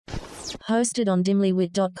Hosted on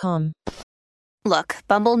dimlywit.com. Look,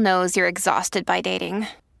 Bumble knows you're exhausted by dating.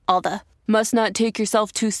 All the must not take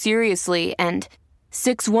yourself too seriously and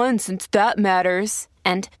 6'1" since that matters.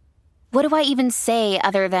 And what do I even say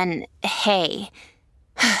other than hey?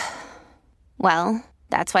 Well,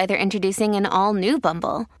 that's why they're introducing an all-new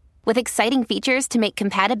Bumble with exciting features to make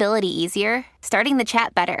compatibility easier, starting the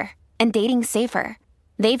chat better, and dating safer.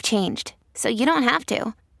 They've changed, so you don't have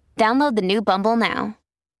to. Download the new Bumble now.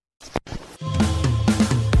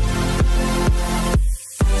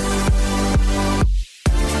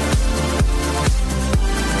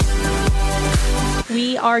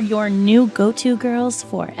 We are your new go-to girls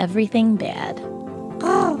for everything bad. So,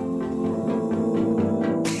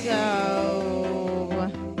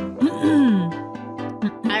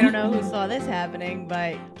 I don't know who saw this happening,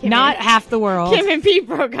 but Not half the world. Kim and Pete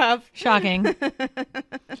broke up. Shocking.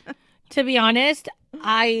 To be honest,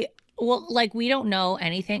 we don't know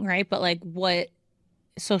anything, right? But like what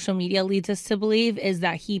social media leads us to believe is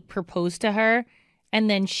that he proposed to her and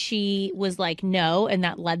then she was like, no, and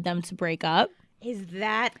that led them to break up. Is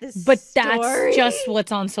that the But story? that's just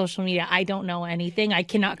what's on social media. I don't know anything. I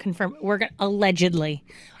cannot confirm. We're gonna allegedly.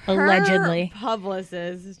 Her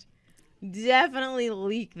publicist definitely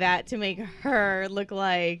leaked that to make her look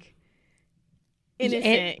like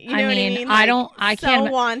innocent. You know what I mean? Like, I so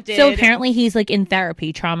can't. wanted. So apparently he's like in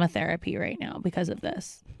therapy, trauma therapy right now because of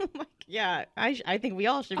this. Yeah, I think we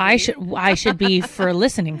all should be. I should be for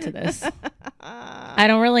listening to this. I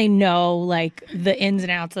don't really know like the ins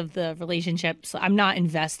and outs of the relationships. I'm not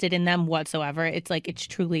invested in them whatsoever. It's like it's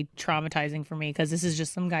truly traumatizing for me because this is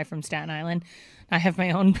just some guy from Staten Island. I have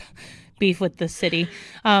my own beef with the city.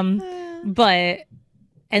 But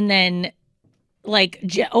and then like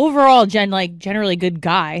overall generally good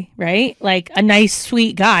guy, right? Like a nice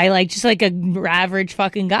sweet guy, like just like a average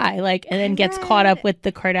fucking guy, like and then gets caught up with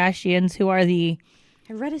the Kardashians who are the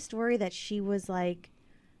I read a story that she was like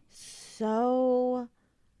so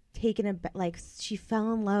taken aback, like she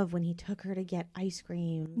fell in love when he took her to get ice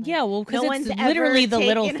cream. Like, yeah, well, because no it's one's literally ever the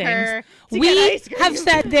little taken things. her to We get ice cream. have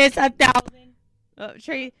said this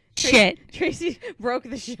 1,000 shit. Tracy broke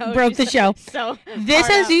the show. Broke the show. So This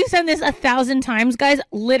has you said this 1,000 times, guys.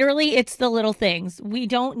 Literally, it's the little things. We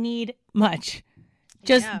don't need much.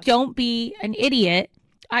 Just don't be an idiot.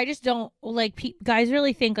 I just don't like guys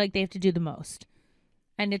really think like they have to do the most,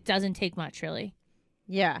 and it doesn't take much, really.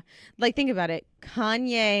 Yeah, like think about it.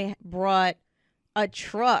 Kanye brought a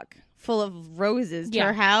truck full of roses to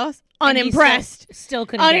her house. Unimpressed. Still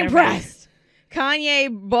couldn't. Unimpressed. Kanye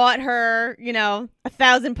bought her,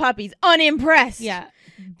 1,000 puppies. Unimpressed. Yeah.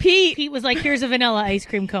 Pete was like, here's a vanilla ice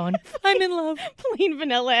cream cone. I'm in love. Plain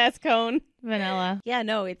vanilla ass cone. Vanilla. Yeah,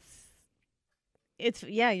 no, it's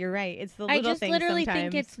you're right. It's the little things. I just literally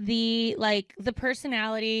sometimes. think it's the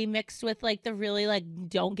personality mixed with like the really like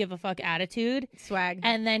don't give a fuck attitude. Swag.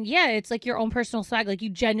 And then it's like your own personal swag. Like you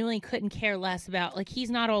genuinely couldn't care less about like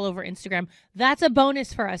he's not all over Instagram. That's a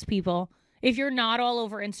bonus for us people. If you're not all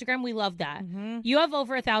over Instagram, we love that. Mm-hmm. You have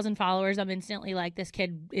over 1,000 followers. I'm instantly like, this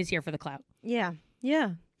kid is here for the clout. Yeah.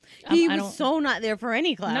 Yeah. He was so not there for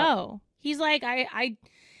any clout. No. He's like,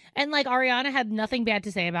 and like Ariana had nothing bad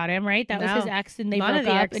to say about him, right? That was his ex and they broke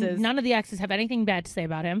up. And none of the exes have anything bad to say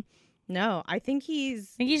about him. No, I think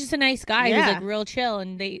he's just a nice guy who's like real chill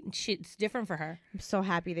and it's different for her. I'm so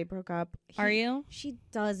happy they broke up. Are you? She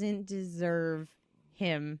doesn't deserve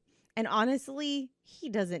him. And honestly, he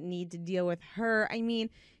doesn't need to deal with her. I mean,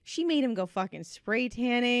 she made him go fucking spray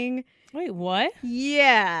tanning. Wait, what?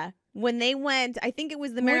 Yeah. When they went, I think it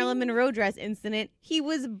was the Marilyn Monroe dress incident, he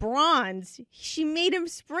was bronzed. She made him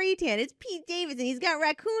spray tan. It's Pete Davidson. He's got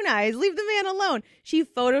raccoon eyes. Leave the man alone. She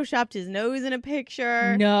photoshopped his nose in a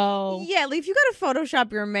picture. No. Yeah, if you got to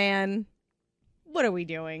Photoshop your man, what are we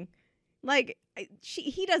doing? Like,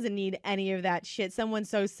 he doesn't need any of that shit. Someone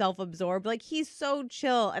so self-absorbed. Like, he's so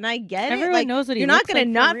chill. And I get Everyone it. Like, knows what he you're not looks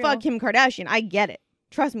going to like not fuck Kim Kardashian. I get it.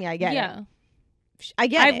 Trust me, I get it. Yeah. I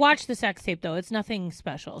get it. I've watched the sex tape, though. It's nothing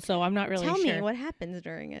special, so I'm not really sure. Tell me what happens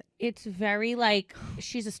during it. It's very like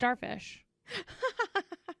she's a starfish.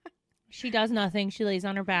 She does nothing. She lays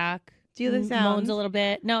on her back. Do the sound. Moans a little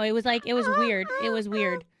bit. No, it was weird. It was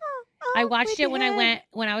weird. I watched it when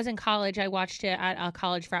I was in college. I watched it at a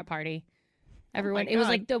college frat party. Everyone, it was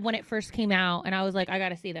like when it first came out, and I was like, I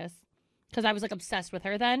gotta see this because I was like obsessed with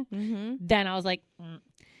her then. Mm-hmm. Then I was like,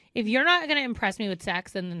 if you're not gonna impress me with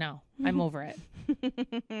sex, then no, I'm over it.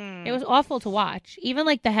 It was awful to watch. Even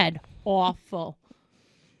like the head, awful.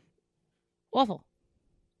 Now I want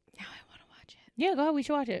to watch it. Yeah, go ahead. We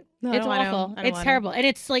should watch it. No, it's awful. It's terrible, and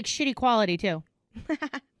it's like shitty quality too.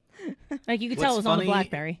 Like you could tell it was on the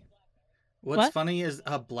BlackBerry. What's What? funny is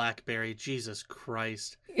a BlackBerry. Jesus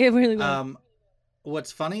Christ. It really was.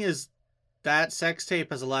 What's funny is that sex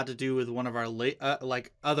tape has a lot to do with one of our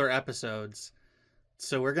other episodes.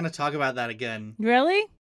 So we're gonna talk about that again. Really?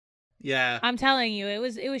 Yeah. I'm telling you, it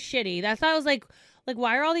was shitty. That's why I was like,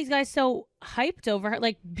 why are all these guys so hyped over her?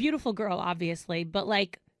 Like, beautiful girl, obviously, but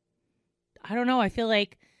like, I don't know. I feel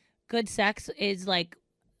like good sex is like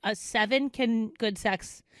a 7 good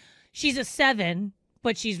sex. She's a 7,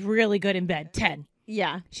 but she's really good in bed. 10.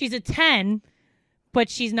 Yeah. She's a 10, but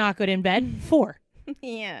she's not good in bed. 4.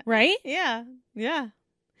 Yeah. Right? Yeah. Yeah.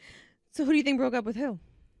 So who do you think broke up with who?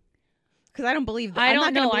 Because I don't believe that. I I'm don't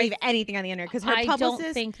not going know. to believe anything on the internet. Because her I publicist,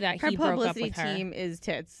 don't think that her he broke up publicity with her. team is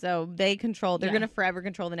tits, so they control. They're Yeah. going to forever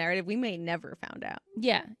control the narrative. We may never found out.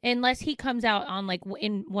 Yeah, unless he comes out on like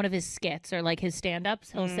in one of his skits or like his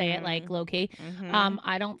stand-ups, he'll say it like low key.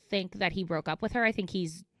 I don't think that he broke up with her. I think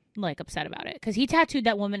he's like upset about it because he tattooed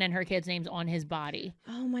that woman and her kids' names on his body.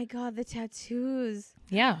 Oh my God, the tattoos.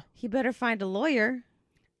 Yeah, He better find a lawyer.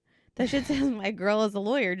 That shit says my girl is a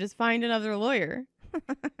lawyer. Just find another lawyer.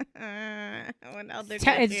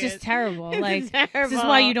 it's just terrible. It's Like terrible. this is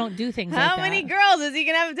why you don't do things. How like many that. girls is he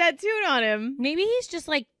gonna have tattooed on him? Maybe he's just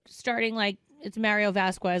like starting like it's Mario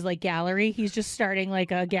Vasquez like gallery. He's just starting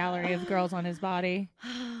like a gallery of girls on his body.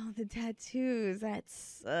 Oh, the tattoos. That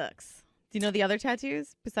sucks. Do you know the other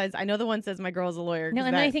tattoos? Besides, I know the one says my girl's a lawyer. No, 'cause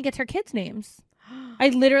and then I think it's her kids' names. I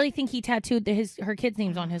literally think he tattooed her kids'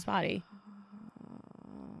 names on his body.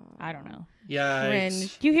 I don't know. Yeah.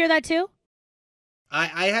 Cringe. Do you hear that too?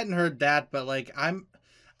 I hadn't heard that, but like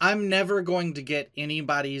I'm never going to get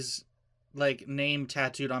anybody's like name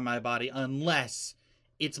tattooed on my body unless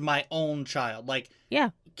it's my own child. Like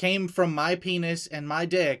Yeah. came from my penis and my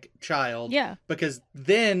dick child. Yeah. Because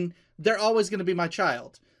then they're always going to be my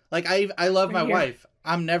child. Like I love my Right here. wife.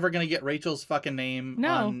 I'm never going to get Rachel's fucking name No.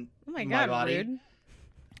 on Oh my my God, body. rude.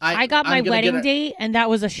 I got I'm my gonna wedding get a- date, and that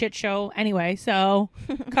was a shit show anyway, so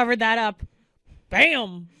covered that up.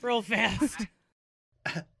 Bam! Real fast.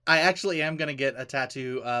 I actually am going to get a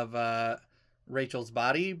tattoo of Rachel's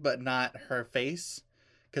body, but not her face.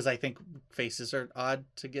 Because I think faces are odd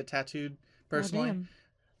to get tattooed, personally. damn.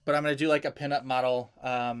 But I'm going to do like a pinup model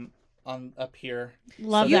on up here.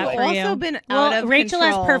 Love So that that, for like- you. also been Well, out of Rachel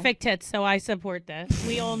control. has perfect tits, so I support this.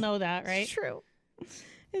 We all know that, right? It's true.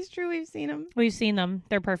 It's true. We've seen them. We've seen them.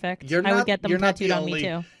 They're perfect. You're I would not- get them you're not the tattooed on me only-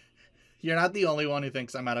 too. You're not the only one who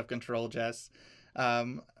thinks I'm out of control, Jess.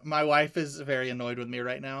 My wife is very annoyed with me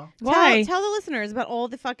right now. Why? Tell the listeners about all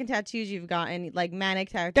the fucking tattoos you've gotten, like manic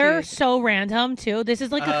tattoos. They're so random too. This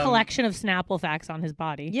is like a Um, collection of Snapple facts on his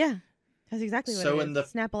body. Yeah, that's exactly what So it in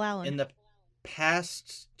is. the- Snapple Allen. In the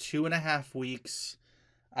past 2.5 weeks,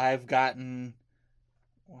 I've gotten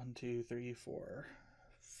 1, 2, 3, 4,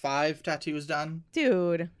 5 tattoos done.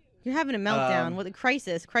 Dude, you're having a meltdown with a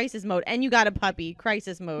crisis mode, and you got a puppy,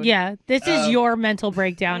 crisis mode. Yeah, this is your mental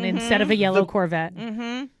breakdown instead of a yellow Corvette.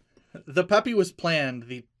 Mm-hmm. The puppy was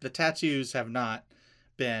planned. The tattoos have not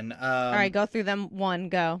been. All right, go through them. One,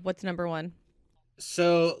 go. What's number one?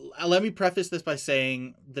 So let me preface this by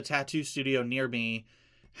saying the tattoo studio near me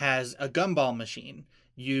has a gumball machine.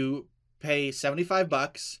 You pay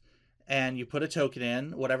 $75 and you put a token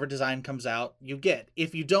in. Whatever design comes out, you get.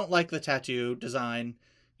 If you don't like the tattoo design,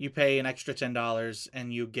 you pay an extra $10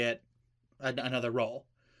 and you get another roll.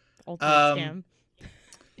 Ultimate Um, scam.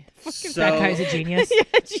 So That guy's a genius.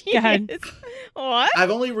 Yeah, Go ahead. genius. What?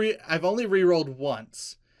 I've only re-rolled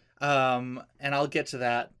once, and I'll get to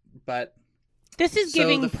that. But This is So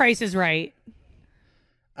giving the- Price is Right.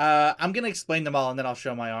 I'm gonna explain them all, and then I'll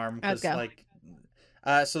show my arm. 'Cause, Okay. like,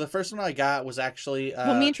 so the first one I got was actually.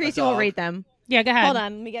 Well, me and a Tracy will dog. rate them. Yeah, go ahead. Hold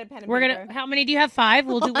on, let me get a pen and We're paper. gonna. How many do you have? 5.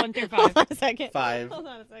 We'll do 1 through 5. Hold on a second. 5. Hold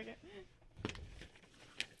on a second.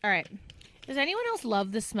 All right. Does anyone else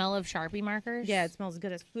love the smell of Sharpie markers? Yeah, it smells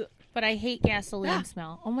good as food. But I hate gasoline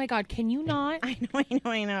smell. Oh my god, can you not? I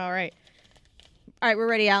know. All right. All right, we're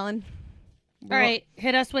ready, Alan. All right,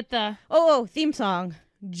 hit us with the Oh, theme song.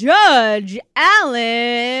 Judge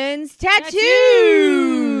Allen's tattoos.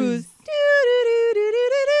 Tattoos.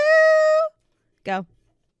 Do-do-do-do-do-do. Go.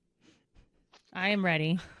 I am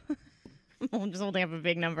ready. I'm just holding up a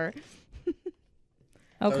big number.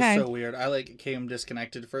 That Okay. was so weird. I came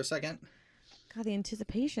disconnected for a second. God, the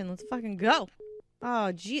anticipation. Let's fucking go.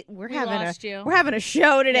 Oh, gee, we're having lost you. we're having a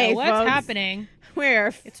show today, Yeah, what's folks. happening?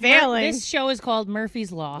 We're failing. This show is called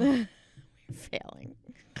Murphy's Law. Failing.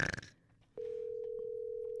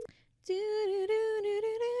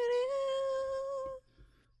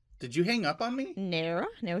 Did you hang up on me?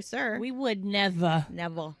 No, sir. We would never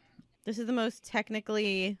Never. This is the most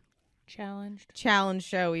technically challenged. challenged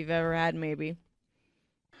show we've ever had, maybe.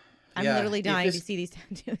 I'm Yeah, literally if dying to this- see these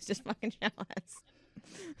tattoos. Just fucking jealous.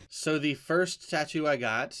 So the first tattoo I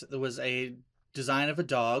got was a design of a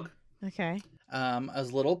dog, Okay. a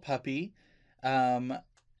little puppy, and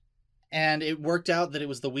it worked out that it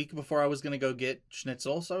was the week before I was going to go get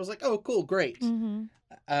Schnitzel. So I was like, oh, cool, great.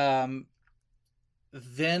 Mm-hmm.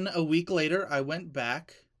 Then a week later, I went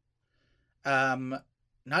back.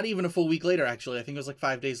 Not even a full week later, actually. I think it was like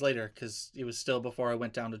 5 days later because it was still before I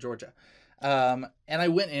went down to Georgia. And I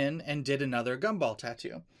went in and did another gumball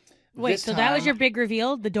tattoo. Wait, This so that was time, your big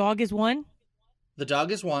reveal? The dog is one? The dog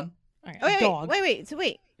is one. All right, Oh, dog. wait. So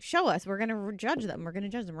wait, show us. We're gonna judge them. We're gonna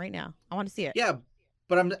judge them right now. I want to see it. Yeah,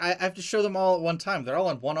 but I have to show them all at one time. They're all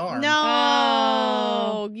on one arm. No,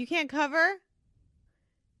 Oh. you can't cover.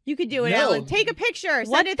 You could do it, No. Alan. Take a picture.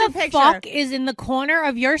 What Send it the to picture. fuck is in the corner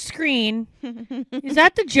of your screen? Is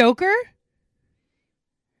that the Joker?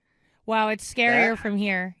 Wow, it's scarier from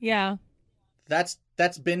here. Yeah. That's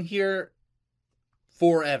been here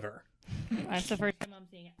forever. That's the first time I'm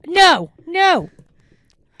seeing it. No.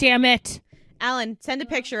 Damn it. Alan, send a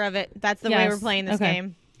picture of it. That's the way Yes, we're playing this okay.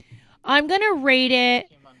 game. I'm going to rate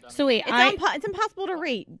it. So wait, It's impossible to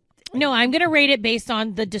rate. No, I'm going to rate it based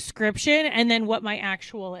on the description and then what my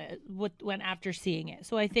actual is, what went after seeing it.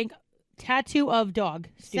 So I think tattoo of dog.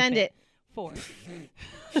 Send it. 4.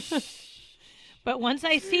 But once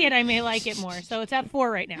I see it, I may like it more. So it's at 4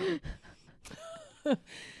 right now.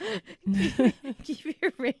 Keep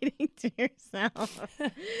your rating to yourself.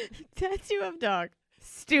 Tattoo of dog.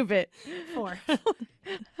 Stupid. 4.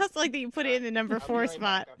 That's like that you put it in the number 4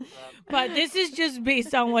 spot. But this is just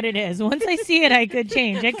based on what it is. Once I see it, I could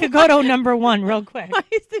change. It could go to number 1 real quick. Why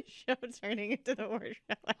is the show turning into the worst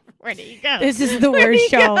show ever? Where did he go? This is the Where'd worst he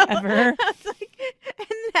show go? ever. I was like, and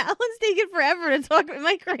Alan's taking forever to talk. Am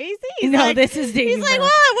I crazy? He's No, like, this is taking He's like, forever.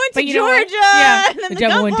 well, I went But to you know what? Georgia. Yeah, and then the the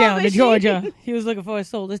devil went gumball down to machine. Georgia. He was looking for a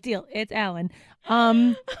soulless deal. It's Alan.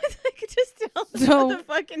 I could just tell us So- about the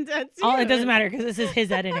fucking tattoo. It doesn't matter because this is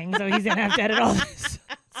his editing, so he's gonna have to edit all this.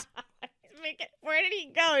 Where did he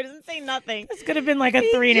go? He doesn't say nothing. This could have been like a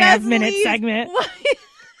He 3.5 just minute leaves. segment. Why-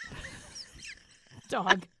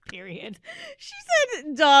 Dog. Period. She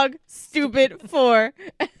said dog, stupid, 4.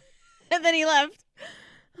 And then he left.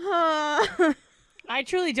 I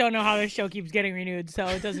truly don't know how this show keeps getting renewed, so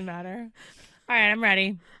it doesn't matter. All right, I'm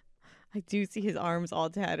ready. I do see his arms all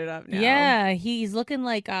tatted up now. Yeah, he's looking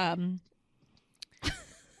like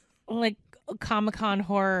Comic-Con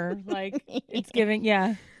horror. Like it's giving.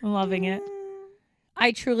 Yeah, I'm loving it.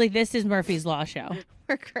 This is Murphy's Law show.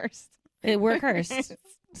 We're cursed. We're cursed.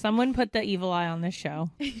 Someone put the evil eye on this show.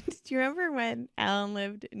 Do you remember when Alan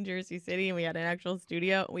lived in Jersey City and we had an actual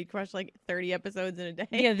studio? We crushed like 30 episodes in a day.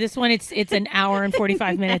 Yeah, this one it's an hour and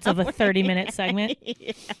 45 minutes of a 30-minute segment.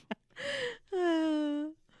 Yeah.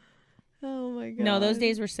 Oh my god. No, those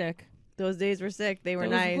days were sick. Those days were sick. They were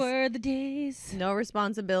Those nice. were the days. No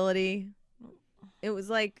responsibility. It was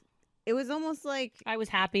almost like I was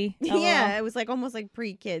happy. yeah, it was like almost like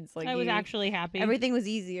pre-kids. Like I was actually happy. everything was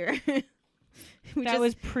easier.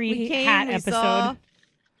 Was we pre-hat came, we episode. saw. All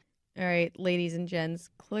right, ladies and gents,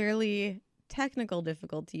 clearly technical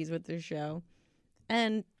difficulties with this show.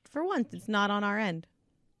 And for once, it's not on our end.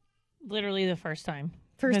 Literally the first time.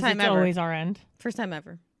 First 'Cause time it's ever. always our end. First time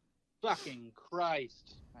ever. Fucking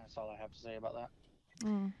Christ. That's all I have to say about that.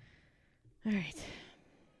 Mm. All right.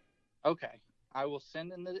 Okay. I will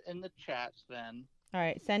send in the chats then. All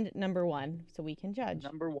right, send number 1 so we can judge.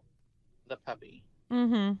 Number 1, the puppy.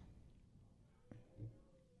 Mm-hmm.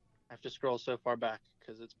 I have to scroll so far back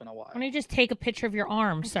because it's been a while. Why don't you just take a picture of your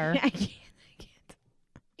arm, sir? I can't.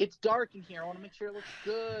 It's dark in here. I want to make sure it looks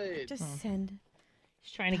good. Just send.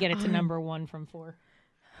 Just trying to get it to number 1 from 4.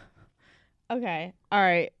 Okay. All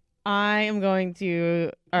right. I'm going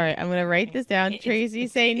to write this down. Tracy,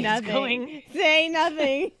 say it's nothing. going- Say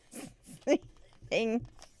nothing. Say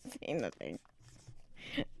nothing.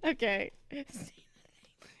 Okay.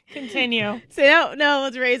 Continue. Say no.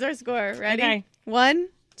 Let's raise our score. Ready? Okay. 1,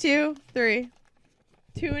 2, 3.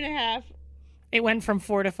 2.5. It went from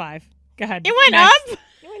 4 to 5. Go ahead. It went Next. up?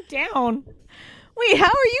 It went down. Wait, how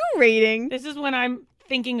are you rating? This is when I'm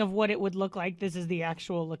thinking of what it would look like. This is the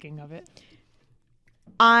actual looking of it.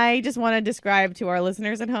 I just want to describe to our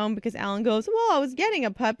listeners at home because Alan goes, well, I was getting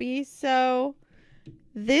a puppy. So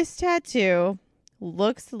this tattoo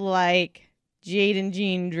looks like Jade and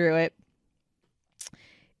Jean drew it.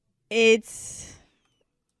 It's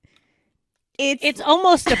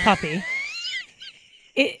almost a puppy.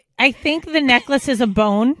 I think the necklace is a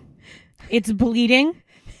bone. It's bleeding.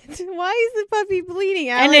 why is the puppy bleeding,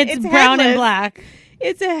 Alan? And it's brown and headless. black.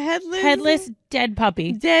 It's a headless dead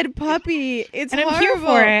puppy. dead puppy. It's And I'm horrible. here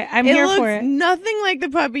for it. I'm it here looks for it. nothing like the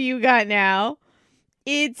puppy you got now.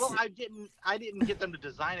 It's Well, I didn't get them to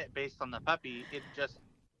design it based on the puppy. It just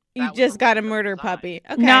you that was just the got a one murder design. puppy.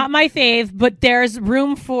 Okay. Not my fave, but there's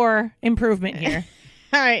room for improvement here.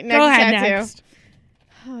 All right, next Go ahead, tattoo. next.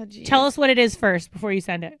 Oh, geez. Tell us what it is first before you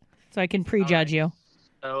send it, so I can prejudge you.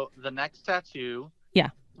 So the next tattoo, Yeah.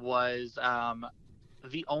 was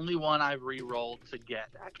the only one I re-rolled to get.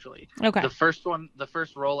 Actually, Okay. the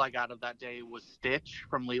first roll I got of that day was Stitch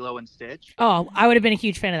from Lilo and Stitch. Oh, I would have been a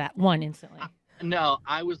huge fan of that one instantly. No,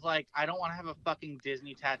 I was like, I don't want to have a fucking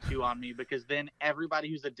Disney tattoo on me because then everybody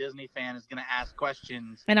who's a Disney fan is gonna ask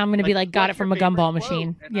questions. And I'm gonna be like, got "What's it from your a gumball favorite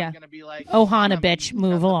machine. quote?" And Yeah. I'm gonna be like, Ohana, bitch, means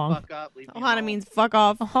move shut the along. fuck up, leave me Ohana alone." means fuck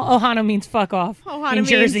off. Ohana means fuck off. Ohana in means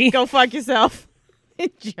Jersey. go fuck yourself. In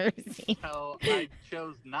Jersey. So I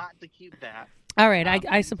chose not to keep that. All right,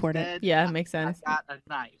 I support it. Instead, Yeah, makes sense. I got a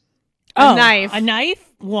knife. Oh, knife. A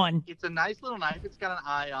knife? One. It's a nice little knife. It's got an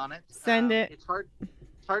eye on it. Send it. It's hard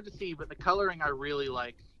to see, but the coloring I really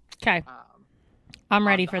like. Okay, I'm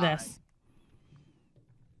ready for this.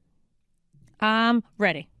 I'm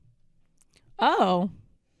ready. Oh.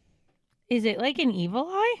 Is it like an evil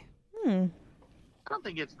eye? I don't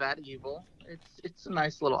think it's that evil. It's a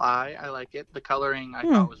nice little eye. I like it. The coloring I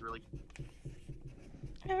thought was really.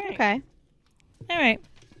 All right. Okay. All right.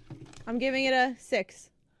 I'm giving it a 6.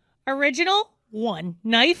 Original, 1.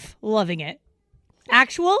 Knife, loving it.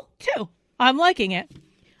 Actual, 2. I'm liking it.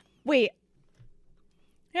 Wait.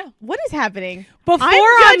 Yeah. What is happening? Before I'm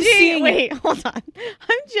I'm judging. seeing Wait, hold on.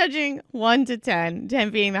 I'm judging 1 to 10. 10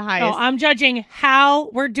 being the No, highest. I'm judging how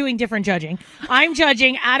we're doing different judging. I'm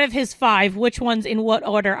judging out of his 5, which ones in what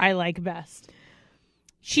order I like best.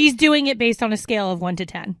 She's doing it based on a scale of 1 to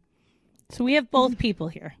 10. So we have both people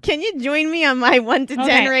here. Can you join me on my 1 to 10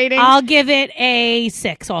 Okay, rating? I'll give it a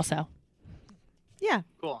 6 also. Yeah.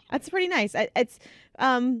 Cool. That's pretty nice. It's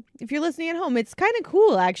if you're listening at home, it's kind of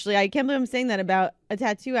cool actually. I can't believe I'm saying that about a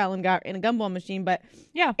tattoo Alan got in a gumball machine, but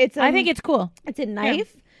Yeah, It's, I think it's cool. it's a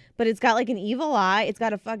knife, but it's got like an evil eye. It's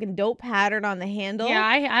got a fucking dope pattern on the handle. Yeah,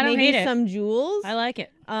 I don't Maybe hate it. some jewels. I like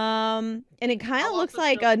it. And it kind of I'll looks also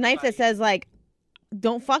like show a knife that somebody. says like,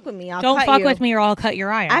 "Don't fuck with me. I'll Don't cut fuck you." with me or I'll cut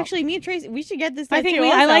your eye out. Actually, me and Tracy, we should get this tattoo. I think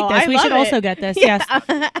also. I like this. We should love also it. get this. Yeah.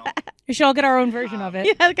 Yes. We should all get our own version of it.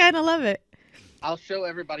 Yeah, I kind of love it. I'll show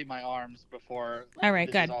everybody my arms before. All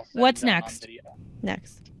right, this is good. all said and What's done on next? video.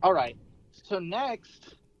 Next. All right. So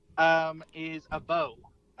next is a bow.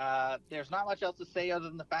 There's not much else to say other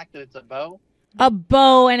than the fact that it's a bow. A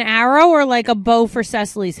bow and arrow or like a bow for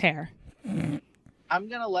Cecily's hair? I'm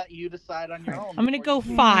gonna let you decide on your own. I'm going to before go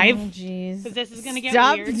you- 5. Oh, jeez. Because this is going to get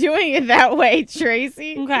Stop weird. doing it that way,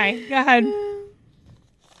 Tracy. Okay, go ahead.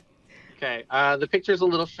 Okay. The picture's a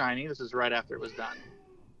little shiny. This is right after it was done.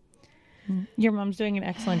 Your mom's doing an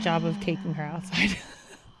excellent job of caking her outside.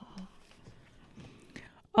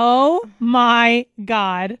 Oh my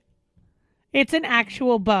God. It's an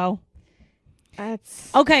actual bow.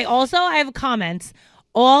 That's Okay, also I have comments.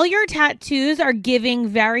 All your tattoos are giving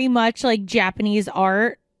very much like Japanese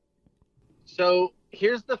art. So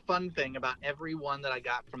here's the fun thing about every one that I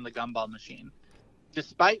got from the gumball machine.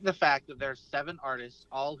 Despite the fact that there's 7 artists,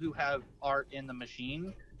 all who have art in the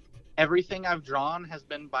machine, everything I've drawn has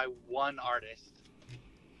been by one artist.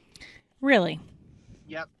 Really?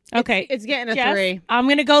 Yep. Okay. it's getting a Jess, 3. I'm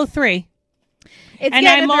going to go 3. It's And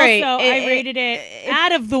getting I'm a 3. also, I rated it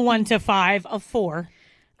out of the 1 to 5, a 4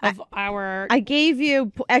 of our. I gave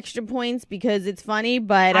you extra points because it's funny,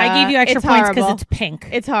 but I gave you extra it's points because horrible. it's pink.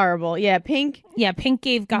 It's horrible. Yeah, pink. Yeah, pink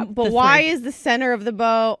got. But the why 3. is the center of the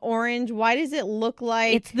bow orange? Why does it look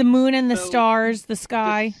like It's the moon and the So, stars, the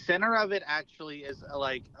sky. The center of it actually is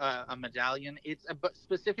like a medallion.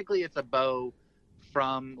 Specifically, it's a bow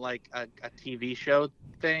from like a TV show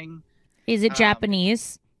thing. Is it um,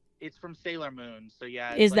 Japanese? It's from Sailor Moon. So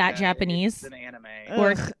yeah. Is it's that like Japanese? It's an anime.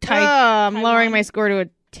 Or Ugh. type- I'm lowering Taiwan? my score to a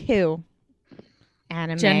 2.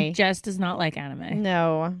 Anime. Jess does not like anime.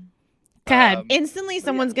 No. Go ahead. Instantly,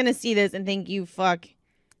 someone's gonna see this and think you fuck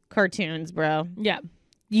cartoons, bro. Yeah.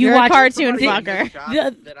 You're watch a cartoon Somebody in fucker. this shop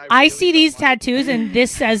The- that I really see don't these like. tattoos and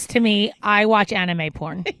this says to me, I watch anime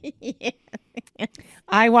porn. Yeah.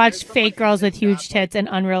 I watch There's fake somebody girls in with this huge shop, tits and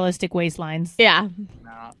unrealistic waistlines. Yeah.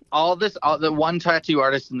 No. All the one tattoo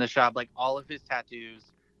artist in the shop, like all of his tattoos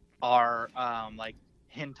are like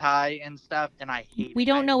hentai and stuff, and I hate. We it.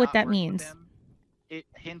 don't I have know what not that worked with means. him.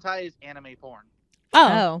 Hentai is anime porn.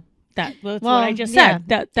 Oh, that's what Well, I just yeah. said.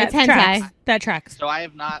 That It's tracks. hentai. That tracks. So I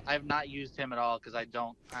have not used him at all because I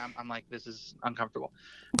don't. I'm like, this is uncomfortable.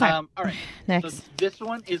 Okay. All right. Next. So this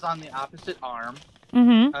one is on the opposite arm.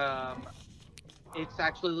 Mm-hmm. It's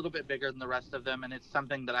actually a little bit bigger than the rest of them, and it's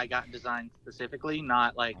something that I got designed specifically,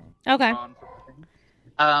 not like Okay. drawn for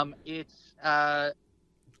thing. It's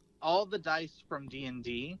all the dice from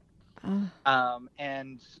D&D,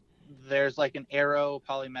 and there's like an arrow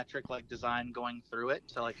polymetric like design going through it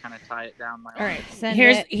to like kind of tie it down. All right. Send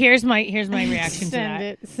Here's my reaction to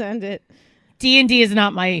that. Send it. D&D is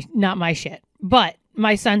not my shit. But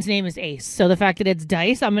my son's name is Ace, so the fact that it's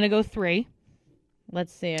dice, I'm gonna go 3.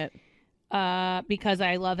 Let's see it. Because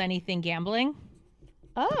I love anything gambling,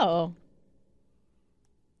 Oh.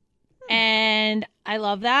 and I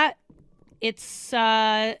love that. It's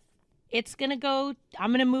gonna go.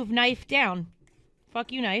 I'm gonna move knife down.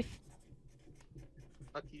 Fuck you, knife.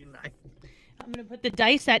 Fuck you, knife. I'm gonna put the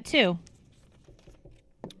dice at 2.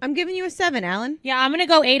 I'm giving you a 7, Alan. Yeah, I'm gonna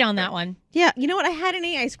go 8 on that one. Yeah, you know what? I had an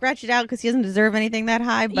 8. I scratched it out because he doesn't deserve anything that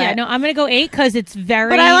high. But Yeah, no, I'm gonna go 8 because it's very.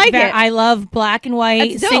 But I like it. I love black and white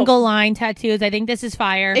That's dope. single line tattoos. I think this is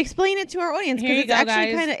fire. Explain it to our audience Here because you it's go,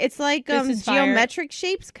 actually guys. kind of. It's like This is fire. geometric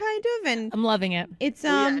shapes, kind of, and I'm loving it. it's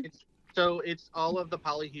Well, yeah, it's all of the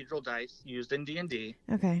polyhedral dice used in D&D.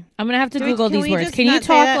 Okay. I'm gonna have to Do we- Google can these we words. just Can you not say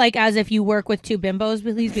talk that? like as if you work with 2 bimbos,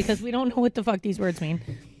 please? Because we don't know what the fuck these words mean.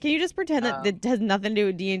 Can you just pretend that it has nothing to do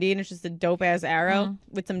with D&D and it's just a dope ass arrow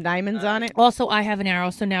with some diamonds on it? Also, I have an arrow,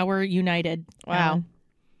 so now we're united. Wow. Alan.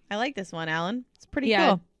 I like this one, Alan. It's pretty Yeah,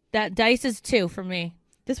 cool. that dice is 2 for me.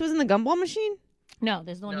 This was in the gumball machine? No,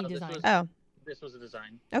 there's the one No, he this designed. was- Oh, This was a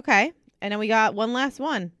design. okay. And then we got one last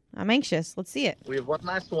one. I'm anxious. Let's see it. We have one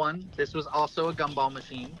last one. This was also a gumball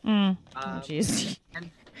machine. Mm. Oh, Um, jeez. and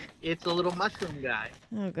it's a little mushroom guy.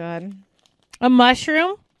 Oh, God. A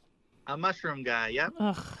mushroom? A mushroom guy, yep.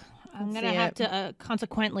 Ugh. I'm Let's gonna see have it. to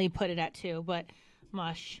consequently put it at 2, but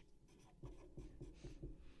mush.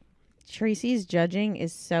 Tracy's judging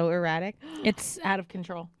is so erratic. It's out of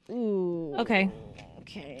control. Ooh. Okay.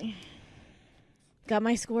 Okay. Got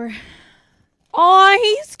my score. Oh,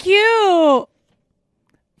 he's cute.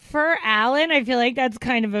 For Alan, I feel like that's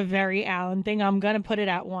kind of a very Alan thing. I'm gonna put it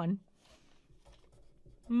at 1.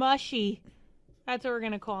 Mushy. That's what we're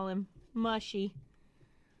gonna call him. Mushy.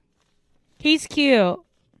 He's cute.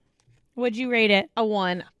 Would you rate it? A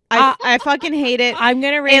 1. I fucking hate it. I'm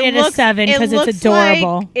gonna rate it a 7 because it's looks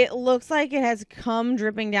adorable. Like, it looks like it has cum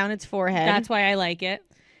dripping down its forehead. That's why I like it.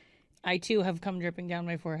 I too have come dripping down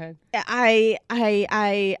my forehead. I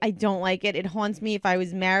don't like it. It haunts me if I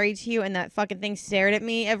was married to you and that fucking thing stared at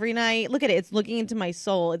me every night. Look at it. It's looking into my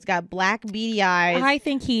soul. It's got black beady eyes I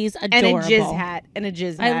think he's and adorable. a jizz hat. And a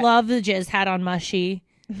jizz hat. I love the jizz hat on Mushy.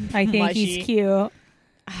 I think Mushy. he's cute.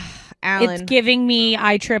 Alan. It's giving me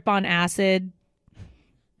I trip on acid.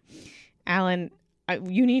 Alan,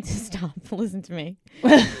 you need to stop. Listen to me.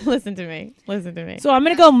 Listen to me. Listen to me. So I'm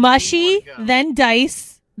gonna go Mushy, More to go. then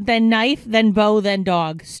dice, then knife, then bow, then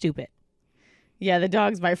dog. Stupid. Yeah, the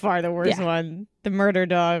dog's by far the worst Yeah. one. The murder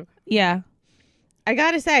dog. Yeah. I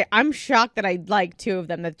gotta say, I'm shocked that I like 2 of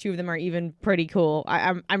them. That 2 of them are even pretty cool.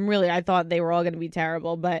 I'm really. I thought they were all gonna be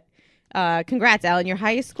terrible, but congrats, Alan. Your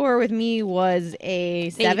highest score with me was a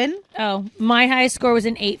 7, Oh, my highest score was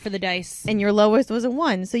an 8 for the dice. and your lowest was a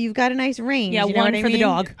 1. So you've got a nice range. Yeah, you know 1 what I for the mean?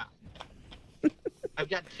 dog. I've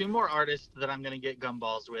got 2 more artists that I'm going to get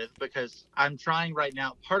gumballs with because I'm trying right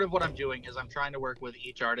now. Part of what I'm doing is I'm trying to work with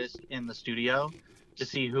each artist in the studio to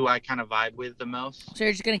see who I kind of vibe with the most. So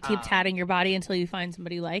you're just gonna keep tatting your body until you find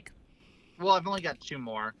somebody you like. Well, I've only got 2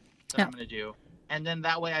 more that Yeah. I'm going to do. And then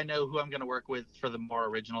that way I know who I'm going to work with for the more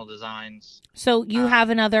original designs. So you have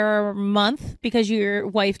another month because your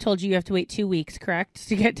wife told you have to wait 2 weeks, correct,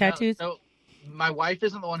 to get tattoos? No, my wife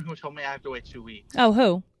isn't the one who told me I have to wait 2 weeks. Oh,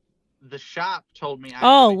 who? The shop told me I have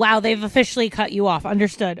Oh, to wait wow, 2 they've weeks. officially cut you off.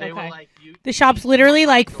 Understood. They Okay. were like, The shop's literally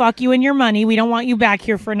like, fuck you and your money. We don't want you back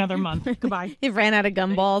here for another month. Goodbye. It ran out of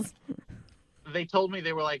gumballs. They told me,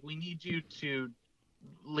 they were like, we need you to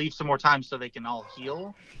leave some more time so they can all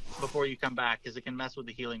heal before you come back because it can mess with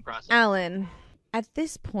the healing process. Alan, at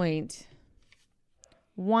this point,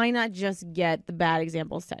 why not just get the bad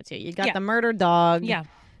examples tattoo? You got Yeah. the murder dog. Yeah.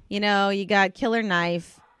 You know, you got killer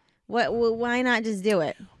knife. Why not just do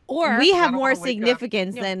it? Or We have don't more wanna wake up-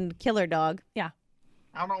 significance Yeah. than killer dog.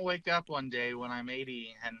 I don't wake up one day when I'm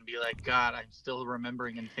 80 and be like, God, I'm still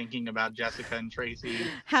remembering and thinking about Jessica and Tracy.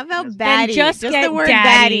 How about Yes. then baddie? just get the word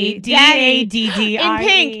daddy, baddie. DADDI, In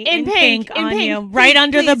pink, in pink, in on pink. you, right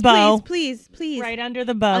under the Please, bow, Please. right under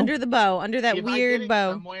the bow. Under the bow, under that If I get weird it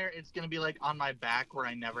bow. somewhere, it's going to be like on my back where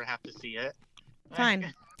I never have to see it.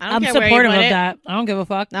 Fine. I I'm don't care where you supportive put of it. that. I don't give a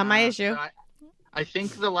fuck. Not my So issue. I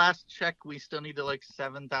think the last check, we still need to like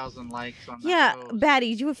 7,000 likes on that Yeah, post.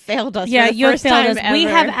 baddie, you have failed us. Yeah, for the you have first failed time us. We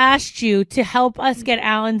ever. have asked you to help us get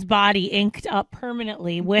Alan's body inked up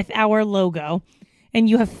permanently with our logo. and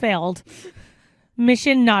you have failed.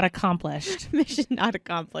 Mission not accomplished. Mission not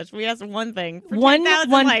accomplished. We asked one thing for One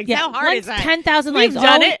 10,000 likes. yeah, How hard is that? 10,000 We've likes.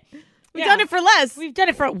 done Oh, it. We've done it for less. We've done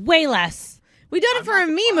it for way less. We've done it I'm for a not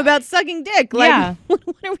meme surprised. about sucking dick. Like, Yeah. what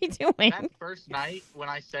are we doing? That first night when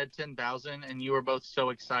I said 10,000 and you were both so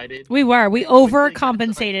excited, We were. We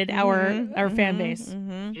overcompensated Mhm, our fan mhm, base.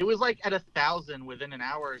 mhm. it was like at 1,000 within an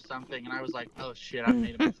hour or something, and I was like, "Oh shit, I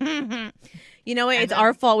made a mistake." You know what? And It's then-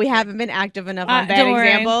 our fault. We haven't been active enough on bad don't worry.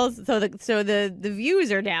 examples, so the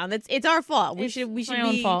views are down. It's our fault. We should my be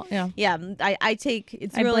own fault. Yeah. Yeah, I take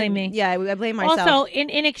it's I really blame me. Yeah, I blame myself. Also,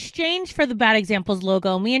 in exchange for the Bad Examples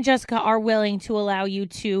logo, me and Jessica are willing to allow you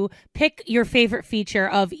to pick your favorite feature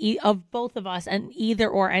of both of us and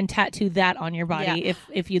and tattoo that on your body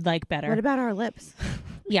if you'd like better. What about our lips?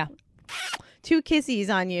 Yeah. 2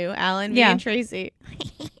 kissies on you, Alan. Me Yeah. and Tracy.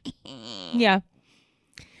 Yeah.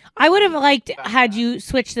 I would have liked had you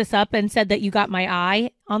switch this up and said that you got my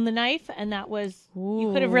eye on the knife, and that was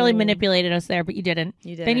you could have really Ooh. manipulated us there, but you didn't.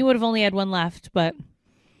 You Then didn't. you would have only had one left, but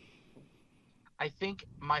I think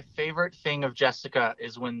my favorite thing of Jessica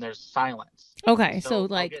is when there's silence. okay, so I'll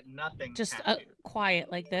like get nothing just tattooed.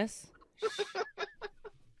 quiet like this.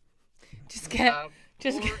 Just get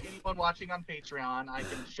just for anyone watching on Patreon, I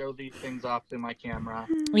can show these things off to my camera.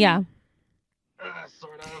 yeah.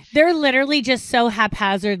 Sort of. They're literally just so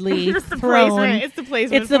haphazardly It's the thrown. placement. It's the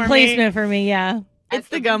placement. It's the for me. placement for me, yeah. It's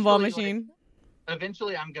the And gumball eventually, machine.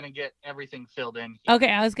 Eventually, I'm gonna get everything filled in. Here. Okay,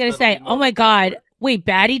 I was gonna Little say, bit oh my more. god, wait,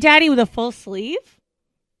 Batty Daddy with a full sleeve?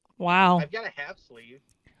 Wow. I've got a half sleeve.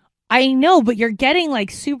 I know, but you're getting like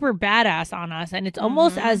super badass on us, and it's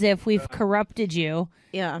almost Mhm. as if we've corrupted you.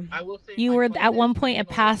 Yeah. I will say You my were plan at one is point a to-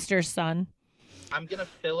 pastor's son. I'm gonna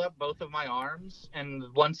fill up both of my arms, and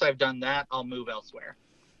once I've done that, I'll move elsewhere.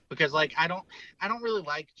 Because like I don't really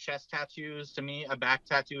like chest tattoos. To me, a back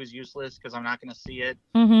tattoo is useless because I'm not gonna see it,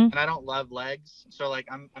 Mm-hmm. and I don't love legs. So like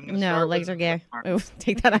I'm gonna No, start legs with are gay. arms. Oh,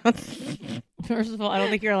 take that out. First of all, I don't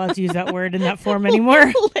think you're allowed to use that word in that form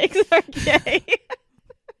anymore. Legs are gay.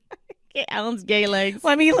 Okay, Alan's gay legs.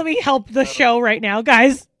 Let me help the show right now,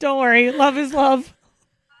 guys. Don't worry, love is love.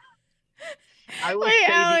 I will Wait, say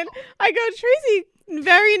the- Alan. I go, Tracy.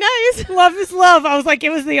 Very nice. Love is love. I was like, it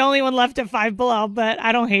was the only one left at Five Below, but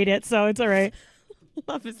I don't hate it, so it's all right.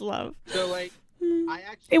 Love is love. So like I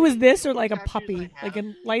actually It was this or the like a tattoos puppy, I like have-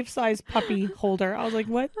 a life-size puppy holder. I was like,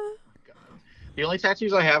 what? The only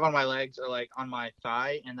tattoos I have on my legs are like on my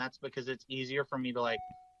thigh, and that's because it's easier for me to like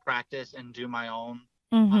practice and do my own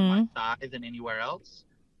on my Mm-hmm. thigh than anywhere else.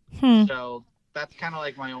 Hmm. So that's kind of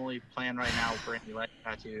like my only plan right now for any leg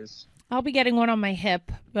tattoos. I'll be getting one on my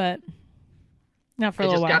hip, but not for I a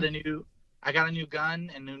little just while. got a new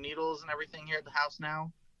gun and new needles and everything here at the house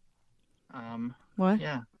now. What?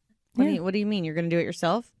 Yeah. What do you mean? You're gonna do it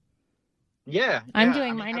yourself? Yeah. I'm yeah, doing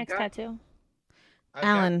I mean, my I've next got- tattoo. I've got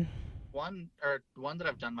Alan, one that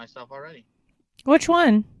I've done myself already. Which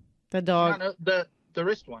one? the dog. No, the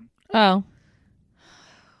wrist one. Oh,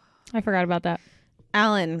 I forgot about that.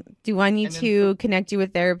 Alan, do I need And then to connect you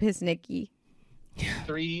with therapist Nikki?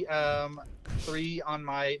 Three on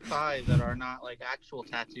my thigh that are not like actual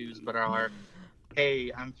tattoos, but are,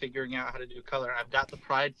 hey, I'm figuring out how to do color. I've got the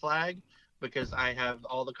pride flag because I have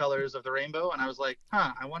all the colors of the rainbow, and I was like,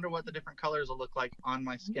 I wonder what the different colors will look like on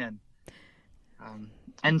my skin.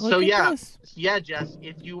 And Look so at this. yeah, Jess,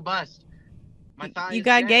 if you must, my thigh. You is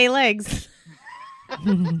got gay legs.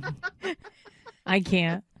 I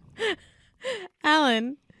can't.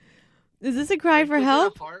 Alan, is this a cry for Rachel did a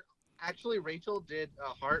help? heart. Actually, Rachel did a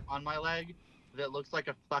heart on my leg that looks like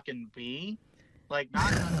a fucking bee. Like,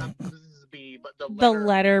 not a bee, but the The letter.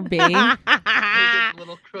 letter B. is a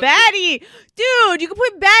little crooked. Batty! Dude, you can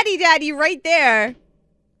put Batty Daddy right there.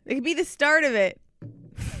 It could be the start of it.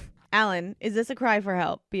 Alan, is this a cry for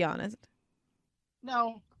help? Be honest.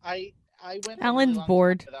 No, I went. a Alan's really long time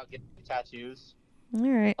bored. without getting tattoos. All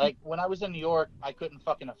right. Like when I was in New York, I couldn't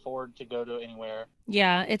fucking afford to go to anywhere.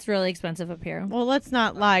 Yeah, it's really expensive up here. Well, let's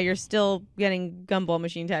not lie. You're still getting gumball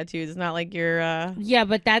machine tattoos. It's not like you're. Yeah,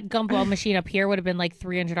 but that gumball machine up here would have been like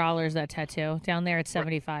 $300. That tattoo down there, it's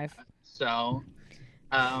 $75. So,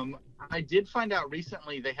 I did find out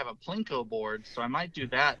recently they have a Plinko board, so I might do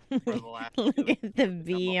that for the last. Look two. at the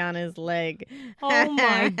bee on his leg. Oh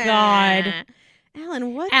my god,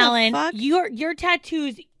 Alan, what Alan, the fuck? your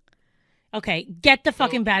tattoos. Okay, get the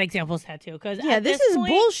fucking Bad Examples tattoo because Yeah, this is point,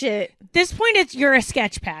 bullshit. This point, you're a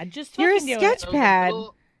sketch pad. Just You're a fucking do sketch it. So pad.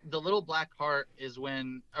 the little black heart is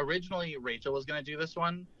when originally Rachel was gonna do this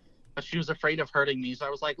one, but she was afraid of hurting me. So I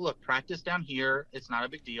was like, "Look, practice down here. It's not a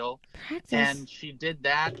big deal." Practice. And she did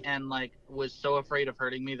that, and like was so afraid of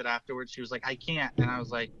hurting me that afterwards she was like, "I can't." And I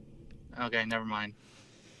was like, Okay, never mind.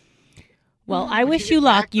 Well, I When she wish you gets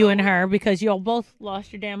luck, back, you and though- her, because you'll both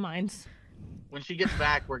lost your damn minds. When she gets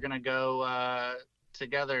back, we're gonna go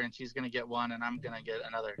together, and she's gonna get one, and I'm gonna get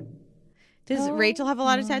another. Does Rachel have a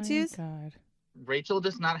lot of tattoos? God. Rachel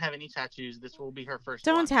does not have any tattoos. This will be her first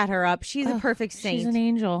Don't one. tat her up. She's a perfect saint. She's an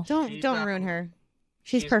angel. Don't She's, ruin her.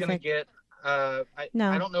 She's gonna perfect. get. I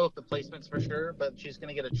No. don't know if the placement's for sure, but she's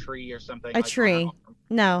gonna get a tree or something. A like, on her tree. arm.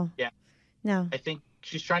 No. Yeah. No. I think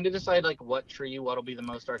she's trying to decide like what tree what'll be the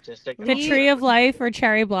most artistic. and The I'll tree do it. of life or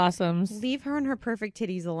cherry blossoms? Leave her and her perfect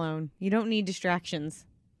titties alone. You don't need distractions.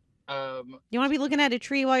 You want to be looking at a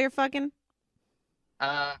tree while you're fucking?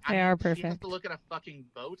 I They mean, are She has perfect. to look at a fucking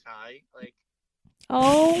bow tie. Like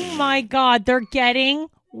Oh my God, they're getting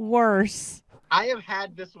worse. I have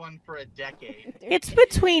had this one for a decade. It's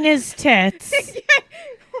between his tits.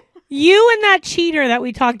 You and that cheater that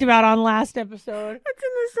we talked about on last episode. It's in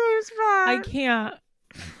the same spot. I can't.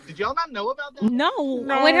 Did y'all not know about that? No.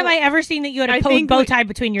 No. When have I ever seen that you had I a think bow we- tie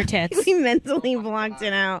between your tits? We mentally Oh my blocked God.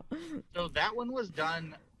 it out. So that one was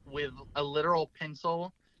done with a literal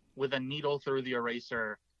pencil with a needle through the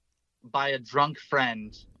eraser by a drunk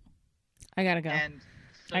friend. I gotta go. And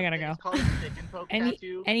so I gotta it's go. called a stick and poke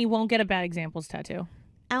tattoo. And he won't get a bad examples tattoo.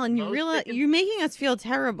 Alan, you Most realize freaking- you're making us feel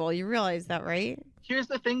terrible. You realize that, right? Here's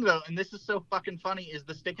the thing, though, and this is so fucking funny, is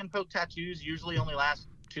the stick and poke tattoos usually only last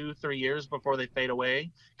 2-3 years before they fade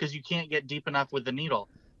away because you can't get deep enough with the needle.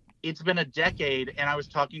 It's been a decade, and I was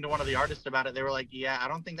talking to one of the artists about it. They were like, yeah, I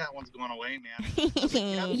don't think that one's going away,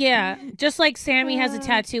 man. Yeah, just like Sammy has a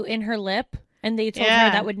tattoo in her lip, and they told Yeah.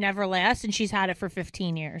 her that would never last, and she's had it for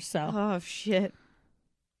 15 years. So Oh shit.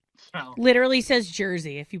 So, literally says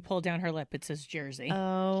Jersey. If you pull down her lip, it says Jersey.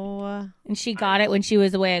 Oh And she got it when she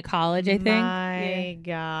was away at college, I think. my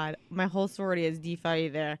god, my whole sorority is DeFi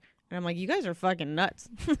there, and I'm like, you guys are fucking nuts.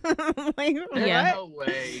 I'm like, there's Yeah. no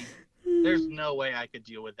way. There's no way I could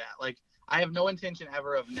deal with that. Like, I have no intention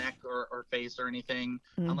ever of neck or face or anything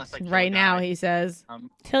unless I kill a right now, guy. he says.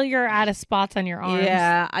 Till you're out of spots on your arms.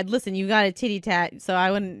 Yeah, I'd listen. You got a titty tat, so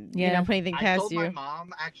I wouldn't, Yeah. put anything I past told you. my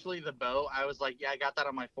mom actually the bow. I was like, yeah, I got that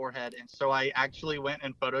on my forehead, and so I actually went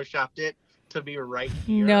and photoshopped it to be right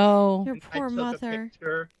here. No. Your And poor I took mother. A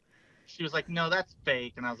picture. She was like, no, that's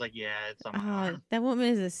fake, and I was like, yeah, it's on my Oh, arm. that woman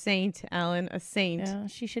is a saint, Alan. A saint. Yeah,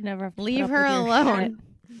 she should never have to Leave put up her with your alone. shit.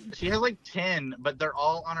 She has like 10, but they're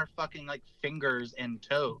all on her fucking like fingers and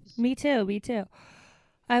toes. Me too.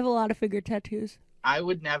 I have a lot of finger tattoos. I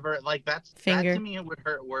would never like that Finger. to me it would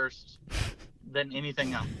hurt worse than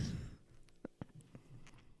anything else.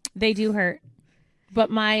 They do hurt. But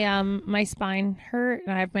my spine hurt,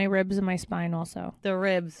 and I have my ribs and my spine also. The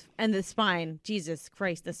ribs and the spine. Jesus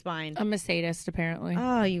Christ, the spine. I'm a sadist, apparently.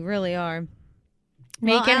 Oh, you really are.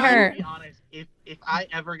 Make it Alan- hurt. To be honest, if I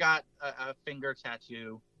ever got a finger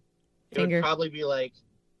tattoo, it Finger. would probably be like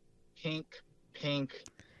pink,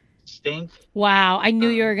 stink. Wow, I knew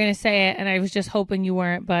you were gonna say it, and I was just hoping you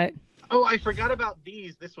weren't. But Oh, I forgot about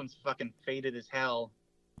these. This one's fucking faded as hell.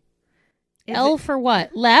 Is L it- for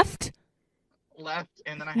what? Left? Left,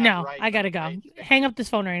 and then I have No, right. I gotta go. right. Hang up this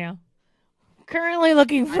phone right now. Currently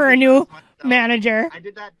looking I for a did new this myself. manager. I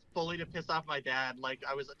did that fully to piss off my dad. Like,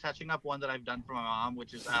 I was touching up one that I've done for my mom,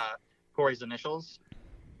 which is Corey's initials.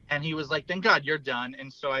 And he was like, thank God you're done.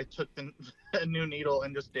 And so I took the a new needle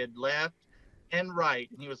and just did left and right.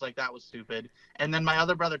 And he was like, that was stupid. And then my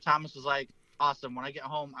other brother, Thomas, was like, awesome. When I get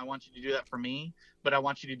home, I want you to do that for me, but I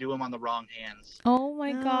want you to do them on the wrong hands. Oh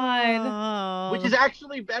my god. Oh. Which is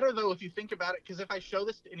actually better, though, if you think about it. Because if I show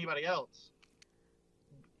this to anybody else,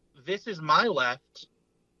 this is my left.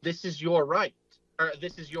 This is your right. Or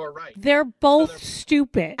this is your right. They're both So they're-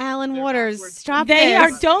 stupid. Alan They're Waters, backwards. stop They this.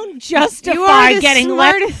 are don't justify You are the getting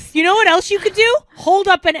left. smartest You know what else you could do? Hold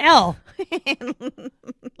up an L.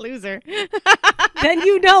 loser. Then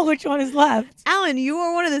you know which one is left. Alan, you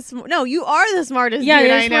are one of the no, you are the smartest Yeah, dude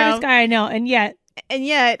you're I the know. smartest guy I know, and yet And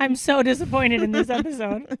yet, I'm so disappointed in this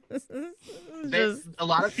episode. just A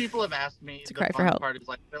lot of people have asked me. To The cry for fun help. part is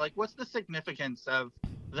like, they're like, "What's the significance of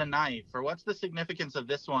the knife?" or "What's the significance of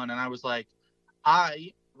this one?" And I was like,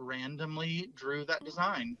 "I randomly drew that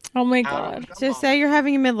design." Oh my out god. of to gumball. say you're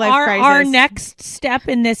having a midlife crisis. Our next step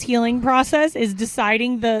in this healing process is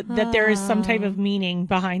deciding that there is some type of meaning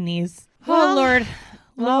behind these. Well- Oh Lord.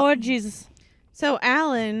 well- Lord Jesus. So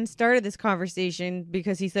Alan started this conversation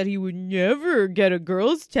because he said he would never get a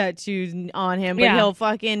girl's tattoos on him, but Yeah. he'll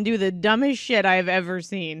fucking do the dumbest shit I've ever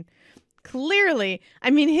seen. Clearly, I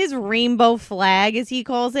mean, his rainbow flag, as he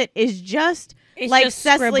calls it, is just It's like just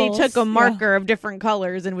Cecily scribbles. took a Yeah. marker of different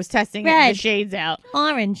colors and was testing the Red. shades out.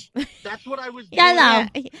 Orange. That's what I was doing. Yellow.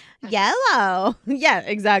 Yellow. Yeah,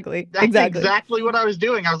 exactly. That's exactly. exactly what I was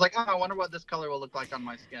doing. I was like, oh, I wonder what this color will look like on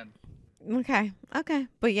my skin. Okay.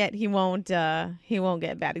 But yet he won't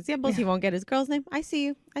get bad examples. He won't get his girl's name. I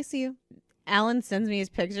see you. Alan sends me his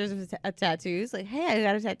pictures of his tattoos. Like, hey, I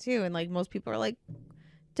got a tattoo. And like most people are like,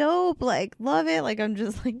 dope, like love it. Like I'm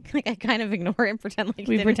just like I kind of ignore it and pretend like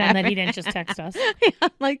We pretend that he didn't just text us. Yeah, I'm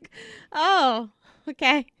like, oh,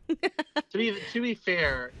 okay. To be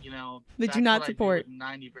fair, That that's you not what I do support. with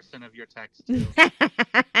 90% of your texts too.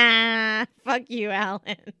 Fuck you,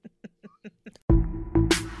 Alan.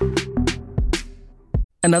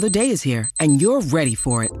 Another day is here, and you're ready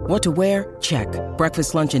for it. What to wear? Check.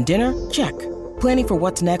 Breakfast, lunch, and dinner? Check. Planning for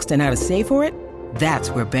what's next and how to save for it?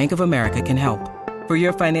 That's where Bank of America can help. For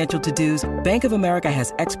your financial to-dos, Bank of America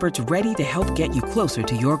has experts ready to help get you closer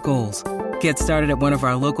to your goals. Get started at one of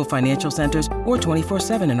our local financial centers or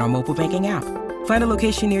 24/7 in our mobile banking app. Find a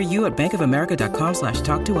location near you at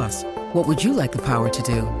bankofamerica.com/talktous. What would you like the power to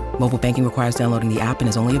do? Mobile banking requires downloading the app and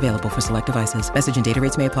is only available for select devices. Message and data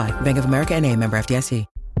rates may apply. Bank of America N.A., member FDIC.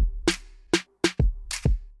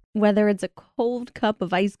 Whether it's a cold cup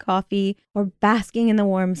of iced coffee or basking in the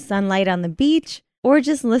warm sunlight on the beach or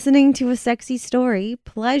just listening to a sexy story,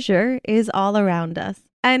 pleasure is all around us.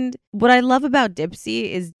 And what I love about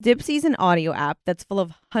Dipsea is Dipsea's an audio app that's full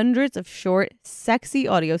of hundreds of short, sexy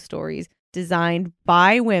audio stories designed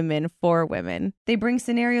by women for women. They bring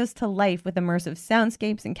scenarios to life with immersive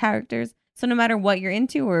soundscapes and characters. So no matter what you're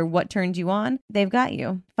into or what turns you on, they've got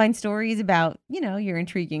you. Find stories about, your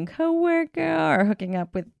intriguing coworker or hooking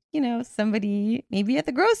up with, somebody maybe at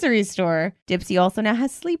the grocery store. Dipsea also now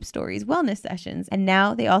has sleep stories, wellness sessions, and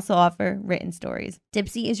now they also offer written stories.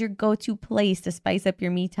 Dipsea is your go-to place to spice up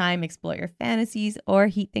your me time, explore your fantasies, or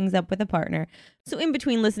heat things up with a partner. So in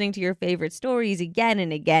between listening to your favorite stories again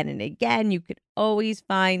and again and again, you could always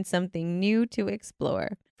find something new to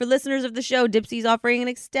explore. For listeners of the show, Dipsea is offering an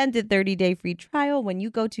extended 30-day free trial when you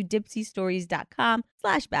go to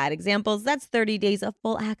dipseastories.com/bad examples. That's 30 days of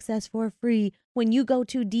full access for free when you go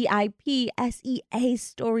to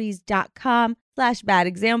dipseastories.com/bad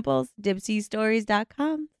examples.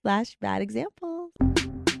 dipseastories.com/bad examples.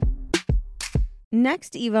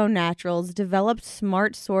 Next Evo Naturals developed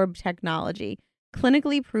Smart Sorb technology,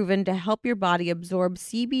 clinically proven to help your body absorb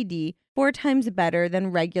CBD 4 times better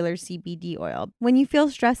than regular CBD oil. When you feel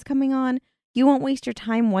stress coming on, you won't waste your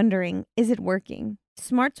time wondering, is it working?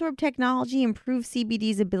 Smart Sorb technology improves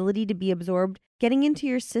CBD's ability to be absorbed, getting into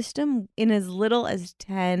your system in as little as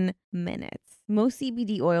 10 minutes. Most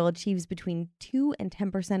CBD oil achieves between 2 and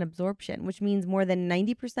 10% absorption, which means more than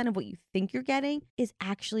 90% of what you think you're getting is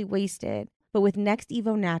actually wasted. But with Next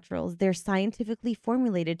Evo Naturals, they're scientifically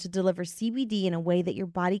formulated to deliver CBD in a way that your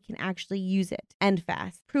body can actually use it, and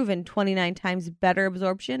fast. Proven 29 times better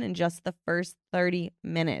absorption in just the first 30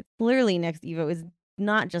 minutes. Clearly, Next Evo is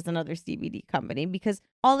not just another CBD company because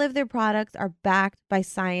all of their products are backed by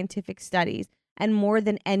scientific studies and more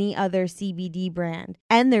than any other CBD brand.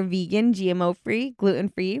 And they're vegan, GMO-free,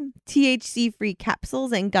 gluten-free, THC-free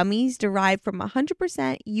capsules and gummies derived from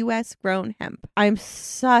 100% U.S.-grown hemp. I'm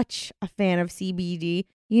such a fan of CBD.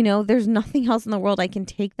 There's nothing else in the world I can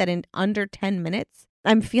take that in under 10 minutes.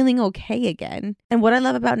 I'm feeling okay again. And what I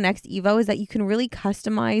love about Next Evo is that you can really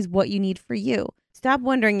customize what you need for you. Stop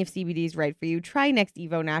wondering if CBD is right for you. Try Next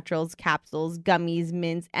Evo Naturals, capsules, gummies,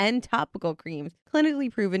 mints, and topical creams.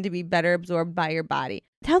 Clinically proven to be better absorbed by your body.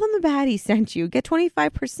 Tell them the baddie sent you. Get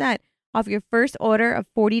 25% off your first order of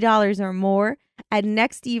 $40 or more at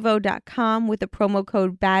nextevo.com with the promo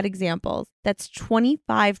code BADEXAMPLES. That's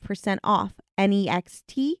 25% off.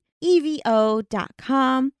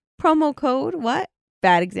 nextevo.com. Promo code what?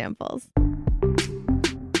 Bad Examples.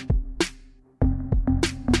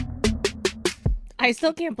 I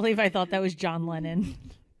still can't believe I thought that was John Lennon.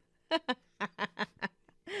 I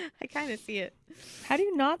kind of see it. How do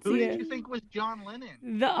you not Who see did it? you think was John Lennon?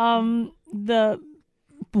 The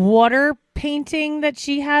water painting that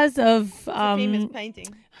she has of Famous painting.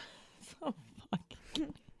 so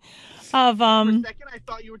fucking- of For a second, I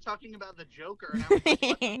thought you were talking about the Joker. And I was like,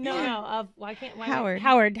 what the no fuck? of why Howard.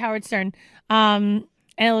 Howard Stern.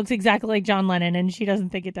 And it looks exactly like John Lennon, and she doesn't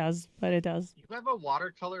think it does, but it does. You have a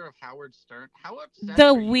watercolor of Howard Stern. How upset The are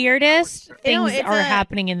you with weirdest Howard Stern? things it's are a-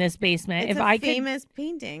 happening in this basement. It's If a I could, famous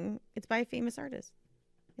painting. It's by a famous artist.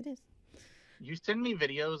 It is. You send me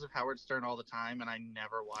videos of Howard Stern all the time, and I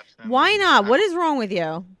never watch them. Why not? What is wrong with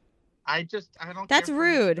you? I don't. That's care for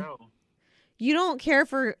his rude. show. You don't care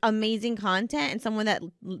for amazing content and someone that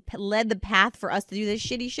led the path for us to do this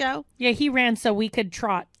shitty show? Yeah, he ran so we could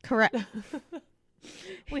trot. Correct.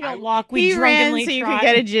 We don't walk. We He ran drunkenly so you trot. could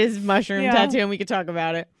get a jizz mushroom Yeah. tattoo and we could talk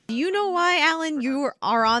about it. Do you know why, Alan, you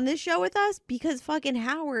are on this show with us? Because fucking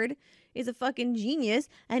Howard is a fucking genius,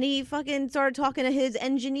 and he fucking started talking to his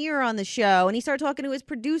engineer on the show, and he started talking to his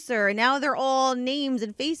producer, and now they're all names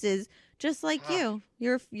and faces just like you.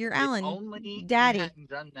 You're Alan, If only daddy. you hadn't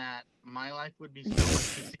done that, my life would be so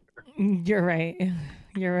much easier. You're right.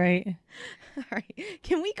 You're right. All right,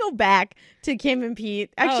 can we go back to Kim and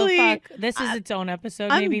Pete? Actually, oh, fuck. This is its own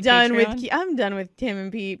episode. I'm Maybe done Patreon? I'm done with Kim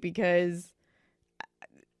and Pete because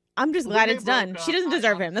I'm just When glad they it's done. broke She up, doesn't I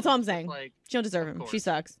deserve him. That's all I'm honestly was saying. like, She don't deserve of him. She course.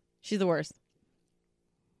 sucks. She's the worst.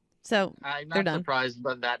 So I'm they're not done. surprised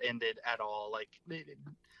that that ended at all. Like,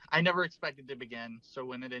 I never expected to begin. So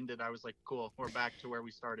when it ended, I was like, cool, we're back to where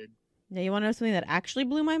we started. Now, you want to know something that actually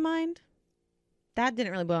blew my mind? That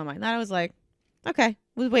didn't really blow my mind. That I was like, okay,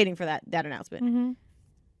 was waiting for that announcement.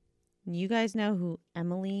 Mm-hmm. You guys know who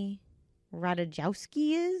Emily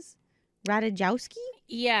Ratajkowski is? Ratajkowski?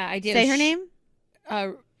 Yeah, I did. Say her name?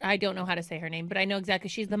 I don't know how to say her name, but I know exactly.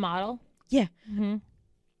 She's the model. Yeah. Mm-hmm.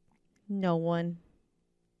 No one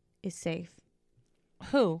is safe.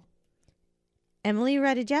 Who? Emily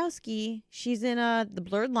Ratajkowski. She's in the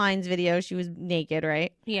Blurred Lines video. She was naked,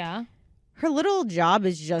 right? Yeah. Her little job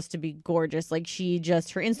is just to be gorgeous. Like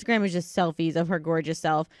her Instagram is just selfies of her gorgeous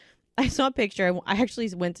self. I saw a picture. I actually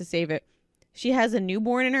went to save it. She has a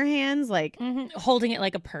newborn in her hands, like Holding it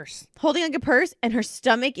like a purse. holding like a purse, and her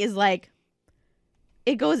stomach is like,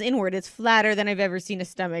 it goes inward. It's flatter than I've ever seen a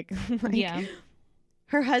stomach. Like, Yeah.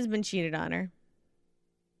 Her husband cheated on her.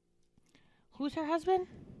 Who's her husband?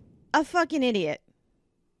 A fucking idiot.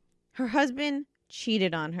 Her husband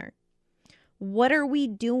cheated on her. What are we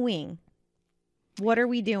doing? What are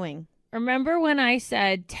we doing? Remember when I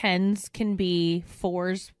said 10s can be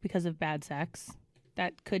 4s because of bad sex?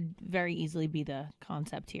 That could very easily be the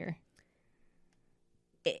concept here.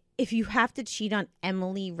 If you have to cheat on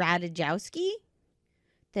Emily Ratajkowski,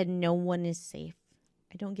 then no one is safe.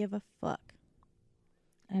 I don't give a fuck.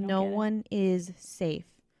 No one is safe.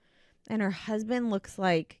 And her husband looks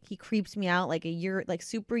like, he creeps me out, like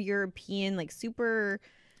super European, like super.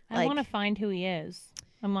 I want to find who he is.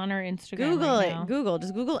 I'm on her Instagram. Google right it. now.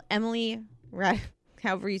 Just Google Emily,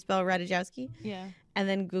 however you spell Ratajkowski. Yeah. And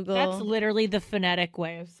then Google. That's literally the phonetic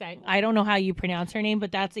way of saying. I don't know how you pronounce her name,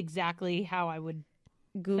 but that's exactly how I would.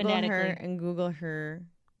 Google her phonetically. and Google her.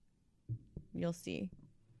 You'll see.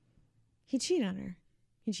 He cheated on her.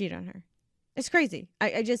 It's crazy.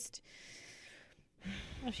 I just.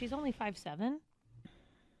 Oh, she's only 5'7".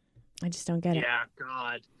 I just don't get it. Yeah,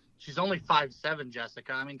 God. She's only 5'7",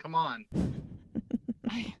 Jessica. I mean, come on.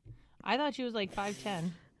 I thought she was like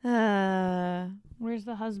 5'10". Where's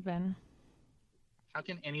the husband? How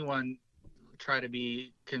can anyone try to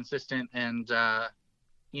be consistent and,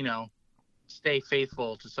 stay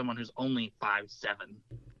faithful to someone who's only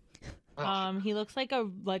 5'7"? He looks like a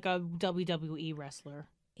WWE wrestler.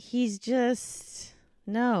 He's just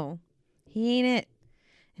no. He ain't it.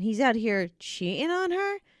 And he's out here cheating on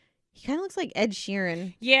her. He kind of looks like Ed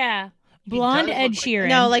Sheeran. Yeah, blonde does Ed look like- Sheeran.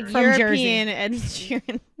 No, like from European Jersey. Ed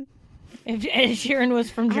Sheeran. If Ed Sheeran was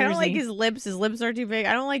from Jersey, I don't like his lips. His lips are too big.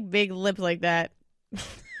 I don't like big lips like that.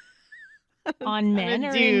 on men a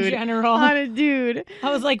or dude. in general. On a dude. I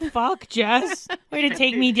was like, "Fuck, Jess, way to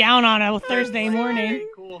take me down on a Thursday morning." Okay,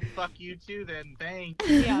 cool. Fuck you too then. Thanks.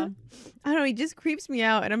 Yeah, I don't know. He just creeps me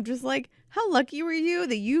out. And I'm just like, how lucky were you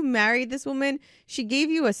that you married this woman? She gave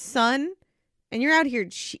you a son and you're out here.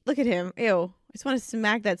 Look at him. Ew. I just want to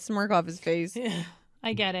smack that smirk off his face.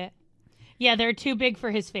 I get it. Yeah, they're too big for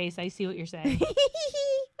his face. I see what you're saying.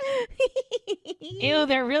 Ew,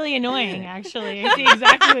 they're really annoying, actually. I see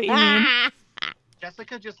exactly what you mean.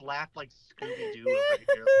 Jessica just laughed like Scooby-Doo over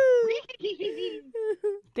here.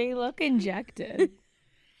 They look injected.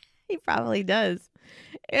 He probably does.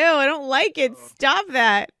 Ew, I don't like it. Stop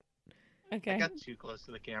that. I Okay. got too close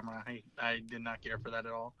to the camera. I did not care for that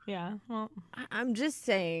at all. Yeah. Well, I'm just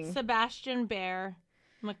saying. Sebastian Bear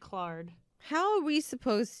McClard. How are we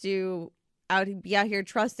supposed to be out here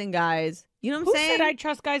trusting guys? You know what I'm Who saying? said I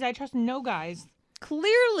trust guys? I trust no guys.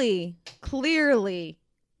 Clearly.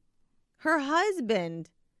 Her husband.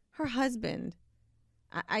 I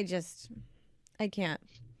can't.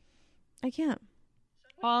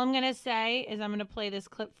 All I'm going to say is I'm going to play this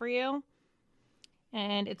clip for you.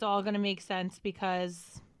 And it's all going to make sense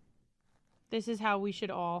because this is how we should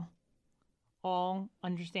all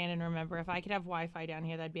understand and remember. If I could have Wi-Fi down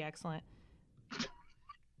here, that'd be excellent.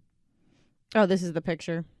 Oh, this is the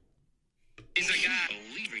picture. He's a guy. I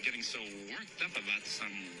believe you're getting so worked up about some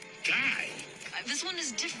guy. This one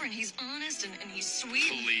is different. He's honest and he's sweet.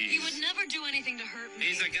 Please. He would never do anything to hurt me.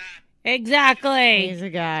 He's a guy. Exactly. He's a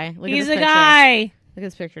guy. Look He's at a this picture. guy. Look at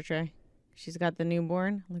this picture, Trey. She's got the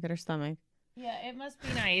newborn. Look at her stomach. Yeah, it must be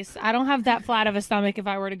nice. I don't have that flat of a stomach if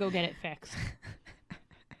I were to go get it fixed.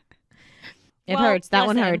 It Well, hurts. That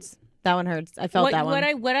one listen. hurts. That one hurts. I felt that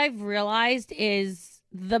one. What I've realized is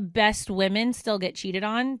the best women still get cheated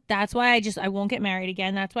on. That's why I won't get married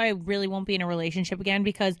again. That's why I really won't be in a relationship again,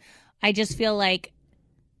 because I just feel like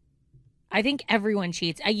I think everyone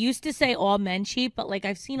cheats. I used to say all men cheat, but like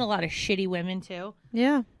I've seen a lot of shitty women too.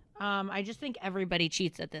 Yeah. I just think everybody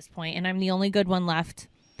cheats at this point, and I'm the only good one left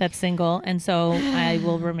that's single, and so I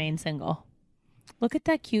will remain single. Look at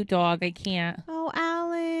that cute dog. I can't. Oh,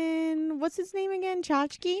 Alan. What's his name again?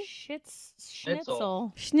 Tchotchke?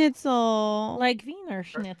 Schnitzel. Schnitzel. Like Wiener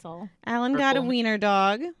Schnitzel. Alan Her got a full- wiener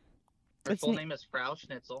dog. Her It's full ne- name is Frau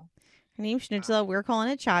Schnitzel. Her name's Schnitzel. We're calling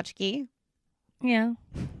it Tchotchke. Yeah.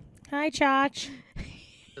 Hi, Chach.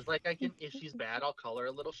 It's like if she's bad, I'll call her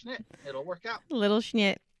a little schnit. It'll work out. Little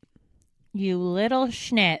Schnit. You little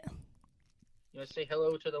schnit. You want to say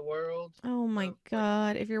hello to the world? Oh my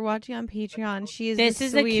God! If you're watching on Patreon, she is This the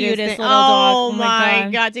is the sweetest cutest thing. little dog. Oh Oh my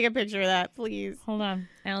God. Take a picture of that, please. Hold on.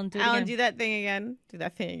 Alan, do it Alan, again. do that thing again. Do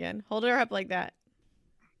that thing again. Hold her up like that.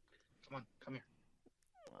 Come on, come here.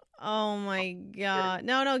 Oh my God!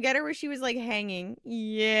 No, get her where she was like hanging.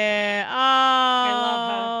 Yeah.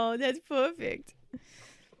 Oh, love that's perfect.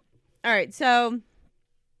 All right, so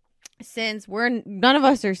since none of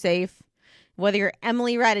us are safe, whether you're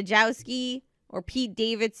Emily Ratajkowski or Pete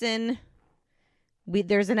Davidson,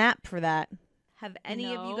 there's an app for that. Have any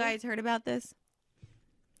of you No. guys heard about this?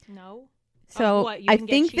 No. So What, you I can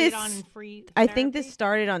get think cheated this on in free I think this therapy?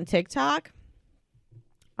 started on TikTok.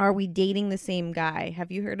 Are we dating the same guy?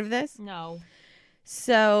 Have you heard of this? No.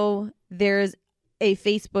 So there's a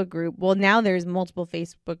Facebook group. Well, now there's multiple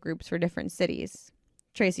Facebook groups for different cities.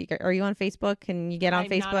 Tracy, are you on Facebook? Can you get on I'm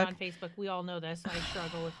Facebook? not on Facebook. We all know this. I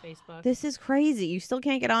struggle with Facebook. This is crazy. You still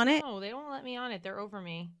can't get on it? No, they don't let me on it. They're over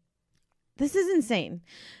me. This is insane.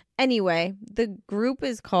 Anyway, the group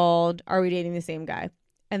is called Are We Dating the Same Guy?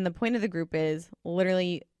 And the point of the group is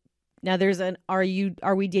literally now there's an Are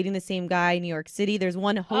We Dating the Same Guy in New York City? There's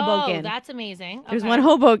one Hoboken. Oh, that's amazing. There's Okay. one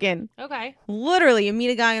Hoboken. Okay. Literally, you meet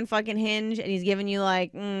a guy on fucking Hinge and he's giving you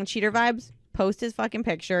like cheater vibes. Post his fucking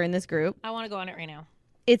picture in this group. I want to go on it right now.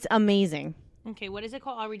 It's amazing. Okay, what is it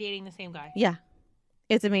called? Are we dating the same guy? Yeah.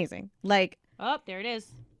 It's amazing. Like, Oh, there it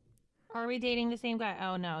is. Are we dating the same guy?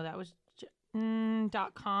 Oh no, that was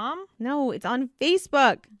 .com. no, it's on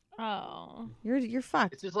Facebook. Oh, You're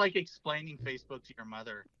fucked. It's just like explaining Facebook to your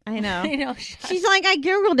mother. I know. I know. She's like, I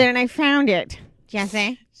Googled it and I found it.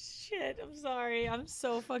 Jesse. Shit, I'm sorry. I'm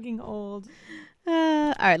so fucking old.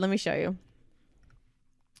 All right, let me show you.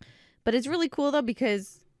 But it's really cool though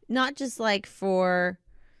because not just like for,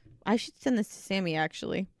 I should send this to Sammy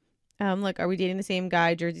actually. Look, Are We Dating the Same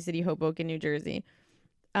Guy? Jersey City, Hoboken, New Jersey.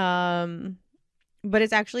 But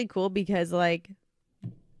it's actually cool because like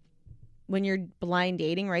when you're blind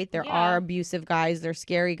dating, right? There Yeah. are abusive guys, there's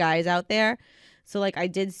scary guys out there. So like I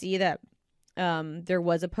did see that there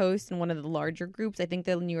was a post in one of the larger groups. I think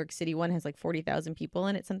the New York City one has like 40,000 people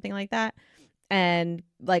in it, something like that. And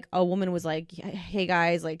like a woman was like, hey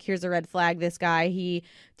guys, like here's a red flag. This guy, he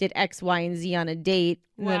did X, Y, and Z on a date.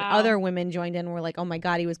 And then Wow. other women joined in and were like, oh my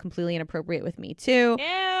God, he was completely inappropriate with me too.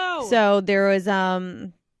 Ew. So there was,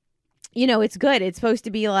 it's good. It's supposed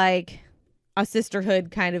to be like a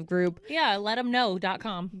sisterhood kind of group. yeah, let them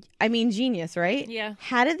know.com. I mean, genius, right? Yeah.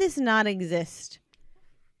 How did this not exist?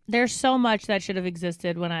 There's so much that should have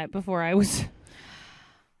existed before I was.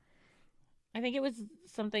 I think it was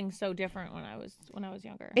something so different when I was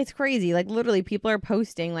younger. It's crazy. Like literally people are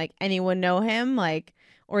posting like anyone know him? Like,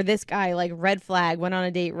 or this guy, like red flag, went on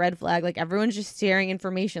a date, red flag. Like everyone's just sharing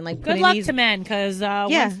information. Like Good putting luck these, to men, because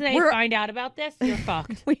once they we're- find out about this, you're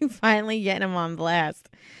fucked. we finally getting them on blast.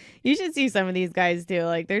 You should see some of these guys too.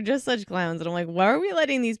 Like they're just such clowns. And I'm like, why are we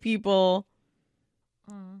letting these people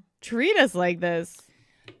treat us like this?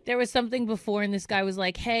 There was something before, and this guy was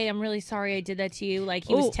like, hey, I'm really sorry I did that to you. Like,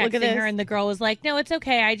 he was Ooh, look at texting this. her, and the girl was like, no, it's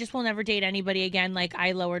okay. I just will never date anybody again. Like,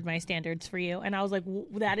 I lowered my standards for you. And I was like,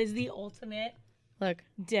 that is the ultimate Look.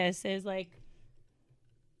 diss, is like,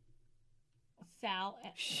 Sal.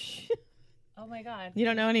 Oh, my God. You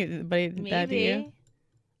don't know anybody that, do you? Maybe.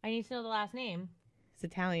 I need to know the last name. It's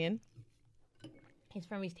Italian. He's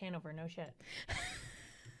from East Hanover. No shit.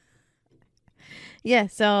 Yeah,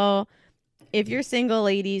 so if you're single,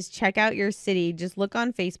 ladies, check out your city. Just look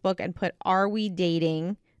on Facebook and put Are We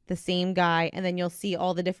Dating the same guy, and then you'll see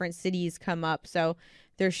all the different cities come up. So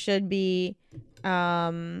there should be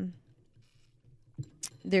a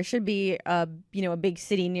a big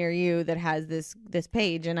city near you that has this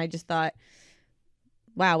page, and I just thought,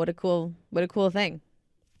 wow, what a cool thing.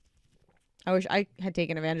 I wish I had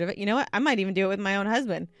taken advantage of it. You know what? I might even do it with my own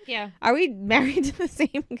husband. Yeah. Are we married to the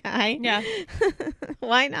same guy? Yeah.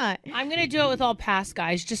 Why not? I'm going to do it with all past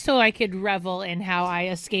guys just so I could revel in how I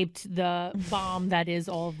escaped the bomb that is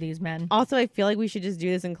all of these men. Also, I feel like we should just do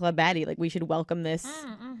this in Club Baddie. Like, we should welcome this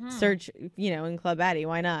search, in Club Baddie.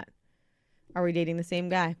 Why not? Are we dating the same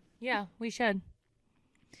guy? Yeah, we should.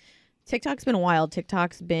 TikTok's been wild.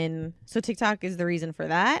 TikTok is the reason for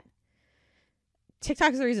that.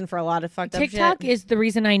 TikTok is the reason for a lot of fucked up shit. TikTok is the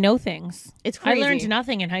reason I know things. It's crazy. I learned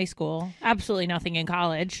nothing in high school. Absolutely nothing in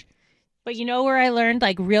college. But you know where I learned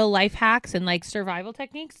like real life hacks and like survival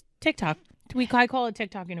techniques? TikTok. I call it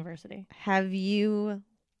TikTok University. Have you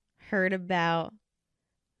heard about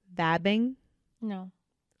vabbing? No.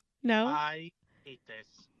 I hate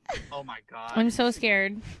this. Oh my god. I'm so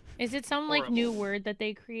scared. Is it some like Horrible. new word that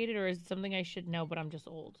they created, or is it something I should know but I'm just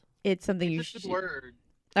old? It's something you It's a should. good word.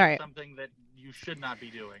 All right. Something that you should not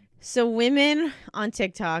be doing. So women on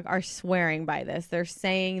TikTok are swearing by this. They're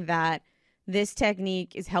saying that this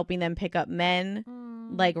technique is helping them pick up men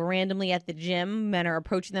like randomly at the gym. Men are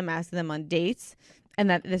approaching them, asking them on dates, and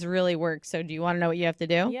that this really works. So do you want to know what you have to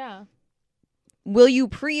do? Yeah. Will you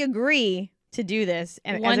pre-agree to do this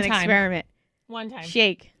as an experiment? One time.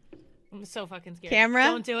 Shake. I'm so fucking scared. Camera?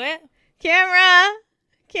 Don't do it. Camera,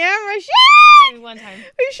 shake! One time.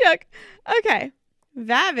 We shook. Okay.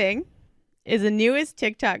 Vabbing is the newest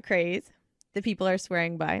TikTok craze that people are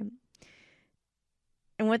swearing by.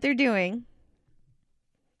 And what they're doing,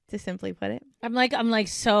 to simply put it, I'm like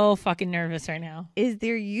so fucking nervous right now. is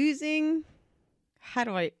they're using, how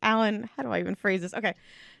do I even phrase this? Okay.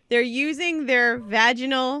 They're using their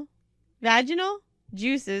vaginal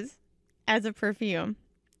juices as a perfume.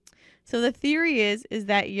 So the theory is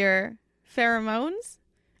that your pheromones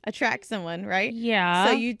attract someone, right? Yeah.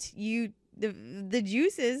 So the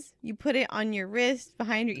juices, you put it on your wrist,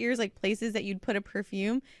 behind your ears, like places that you'd put a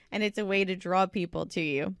perfume, and it's a way to draw people to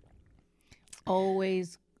you.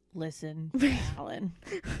 Always listen to Alan.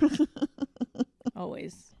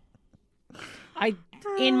 Always.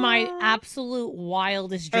 In my absolute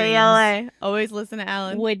wildest dreams, ALA. Always listen to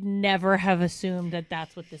Alan. would never have assumed that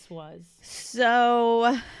that's what this was.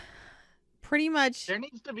 So, pretty much. There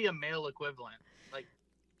needs to be a male equivalent. Like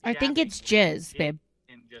I think jabbing it's jizz, babe.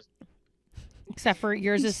 and just Except for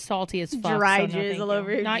yours is salty as fuck. Dry so no, jizz thank all you.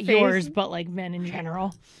 over your Not face. yours, but like men in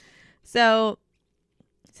general. So,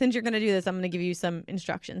 since you're going to do this, I'm going to give you some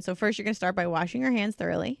instructions. So, first, you're going to start by washing your hands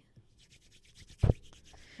thoroughly. Okay.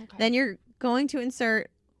 Then you're going to insert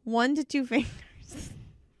 1 to 2 fingers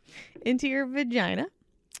into your vagina.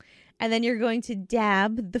 And then you're going to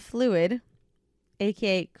dab the fluid,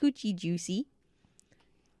 aka coochie juicy,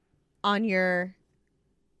 on your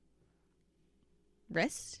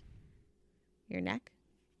wrist, your neck,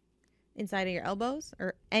 inside of your elbows,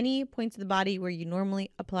 or any points of the body where you normally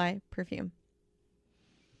apply perfume.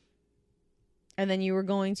 And then you are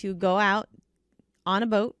going to go out on a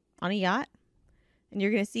boat, on a yacht, and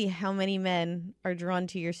you're going to see how many men are drawn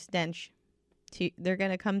to your stench. They're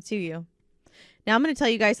going to come to you. Now, I'm going to tell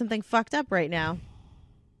you guys something fucked up right now.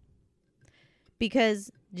 Because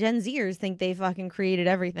Gen Zers think they fucking created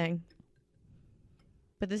everything.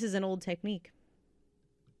 But this is an old technique.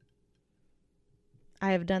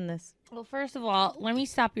 I have done this. Well, first of all, let me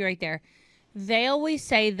stop you right there. They always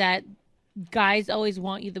say that guys always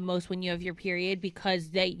want you the most when you have your period because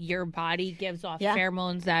your body gives off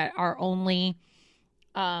pheromones that are only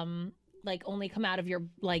only come out of your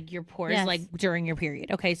pores like during your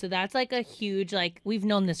period. Okay, so that's like a huge, we've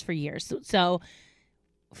known this for years. So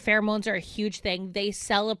pheromones are a huge thing. They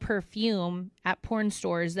sell a perfume at porn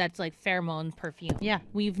stores that's like pheromone perfume. Yeah.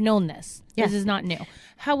 We've known this. Yeah. This is not new.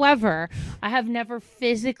 However, I have never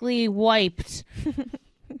physically wiped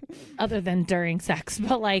other than during sex,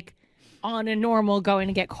 but like on a normal going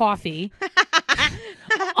to get coffee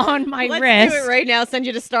on my wrist. Let's do it right now. Send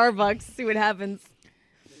you to Starbucks. See what happens.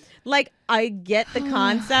 Like, I get the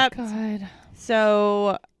concept. God.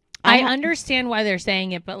 So I understand why they're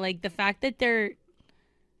saying it, but like the fact that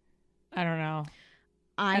I don't know.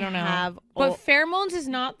 I don't know. But pheromones is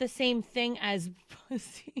not the same thing as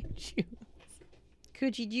pussy juice.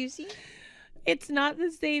 Coochie juicy? It's not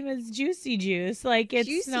the same as juicy juice. Like, it's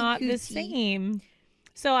Juicy not the coochie. same.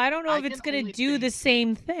 So I don't know if it's going to do the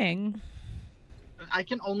same thing. I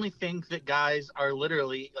can only think that guys are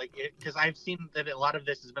literally like, because I've seen that a lot of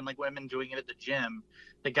this has been like women doing it at the gym.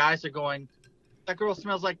 The guys are going, That girl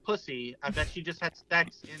smells like pussy. I bet she just had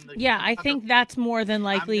sex in the. Yeah, I think that's more than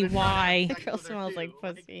likely I'm gonna try to have why. sex Girl with her, smells too. like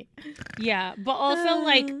pussy. Yeah, but also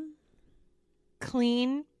like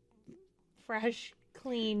clean, fresh,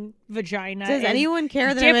 clean vagina. Does is anyone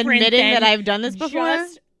care that I'm different admitting than that I've done this before?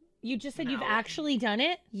 You just said No. you've actually done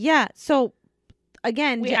it? Yeah. So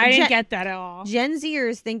again, Wait, I didn't get that at all. Gen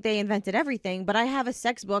Zers think they invented everything, but I have a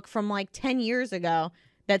sex book from like 10 years ago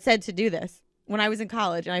that said to do this when I was in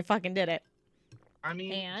college, and I fucking did it. I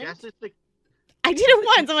mean, And? Jess is the. I did it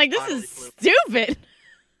once. I'm like, this Bodily is fluid. stupid.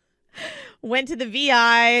 Went to the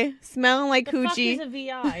VI, smelling like The fuck coochie. is a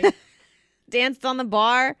VI? Danced on the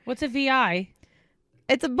bar. What's a VI?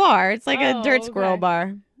 It's a bar. It's like a Oh, dirt squirrel okay.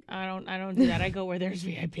 bar. I don't do that. I go where there's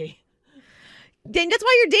VIP. Dang, that's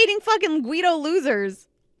why you're dating fucking Guido losers.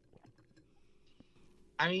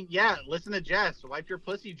 I mean, yeah. Listen to Jess. Wipe your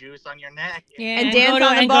pussy juice on your neck. Yeah, And dance go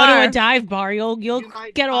on the and go to bar. a dive bar. You'll You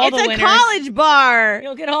might- get all It's the a winners. college bar.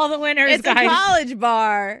 You'll get all the winners, It's guys. a college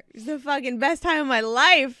bar. It's the fucking best time of my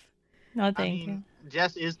life. No, I thank mean,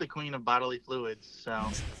 Jess is the queen of bodily fluids. So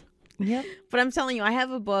you. Yep. But I'm telling you, I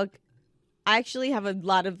have a book. I actually have a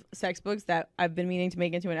lot of sex books that I've been meaning to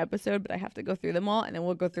make into an episode, but I have to go through them all, and then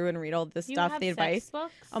we'll go through and read all the You stuff, have the advice. sex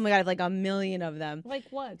books? Oh my god, I have like a million of them. Like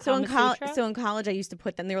what? So in Kama Sutra? so in college, I used to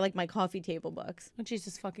put them. They were like my coffee table books. Oh,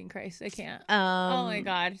 Jesus fucking Christ, I can't. Oh my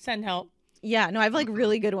God, send help. Yeah, no, I have like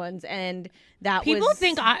really good ones, and that People was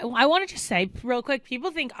think I want to just say real quick. People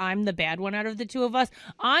think I'm the bad one out of the two of us.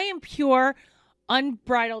 I am pure,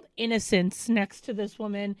 unbridled innocence next to this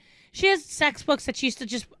woman. She has sex books that she used to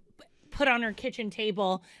just put on her kitchen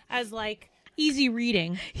table as like easy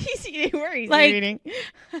reading. We're easy Like, reading.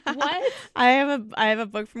 What? I have a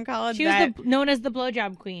book from college. She was that known as the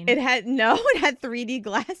blowjob queen. it had 3D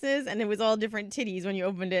glasses, and it was all different titties when you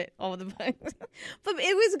opened it. All the books, but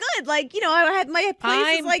it was good. Like, you know, I had my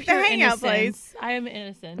place is like the pure hangout place. innocence. I am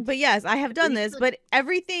innocent. But yes, I have done this. But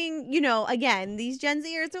everything, you know, again, these Gen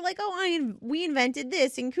Zers are like, oh, we invented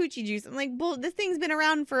this in coochie juice. I'm like, well, this thing's been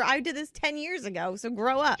around I did this 10 years ago, so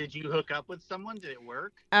grow up. did you hook up with someone? Did it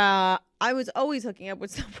work? I was always hooking up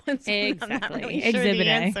with someone. So I'm not Exactly. really sure Exhibit the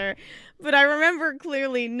A. answer. But I remember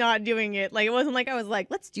clearly not doing it. Like, it wasn't like I was like,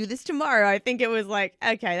 let's do this tomorrow. I think it was like,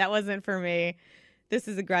 okay, that wasn't for me. This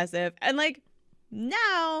is aggressive. And like,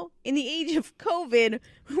 now, in the age of COVID,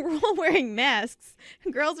 we're all wearing masks.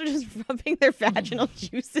 Girls are just rubbing their vaginal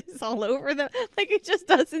juices all over them. Like, it just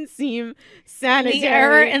doesn't seem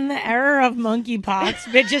sanitary. In the era of monkeypox,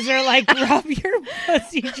 bitches are like, rub your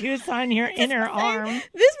pussy juice on your inner arm.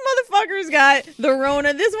 This motherfucker's got the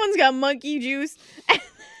Rona. This one's got monkey juice. And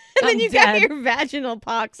then I'm you dead. got your vaginal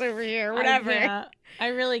pox over here, whatever. I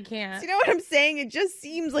really can't. So you know what I'm saying? It just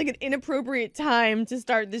seems like an inappropriate time to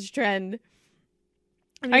start this trend.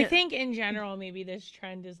 I think in general, maybe this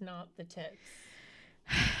trend is not the tits.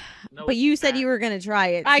 No, But it's you said not. you were going to try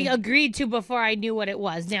it. I agreed to before I knew what it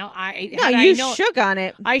was. Now, No, you shook on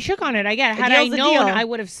it. I shook on it. I get. A Had I deal's a known, deal. I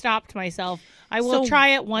would have stopped myself. I will So try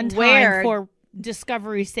it one time where- for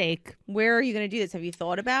discovery's sake. Where are you going to do this? Have you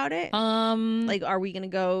thought about it? Like, are you going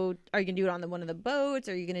to do it on one of the boats?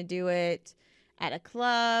 Are you going to do it at a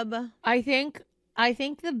club? I think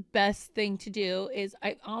the best thing to do is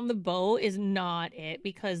on the boat is not it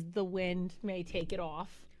because the wind may take it off.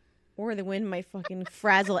 Or the wind might fucking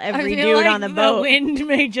frazzle I every feel dude like on the boat. The wind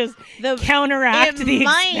may just The- counteract it the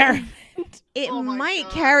might. experiment. It Oh my might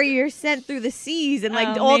God. carry your scent through the seas, and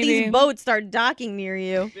like Oh, all maybe. these boats start docking near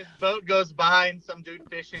you. This boat goes by and some dude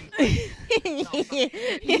fishing.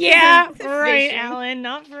 Yeah, right, Fishing. Alan.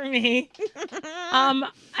 Not for me.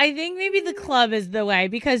 I think maybe the club is the way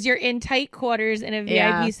because you're in tight quarters in a VIP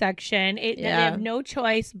Yeah. section. They Yeah. have no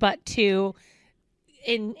choice but to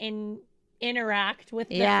interact with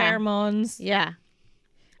the Yeah. pheromones. Yeah,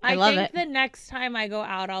 I love think it. the next time I go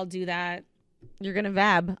out, I'll do that. you're gonna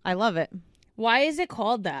vab. I love it. Why is it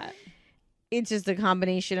called that? It's just a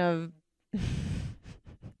combination of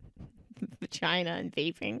vagina and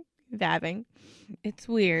vabbing. It's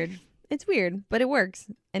weird. It's weird, but it works,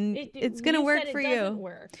 and it's gonna You work said it for doesn't you.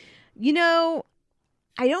 Work. You know,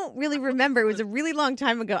 I don't really remember. It was a really long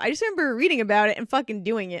time ago. I just remember reading about it and fucking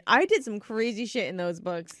doing it. I did some crazy shit in those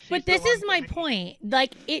books. But this is my point.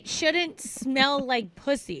 Like, it shouldn't smell like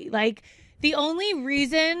pussy. Like, the only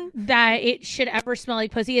reason that it should ever smell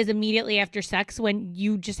like pussy is immediately after sex when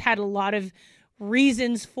you just had a lot of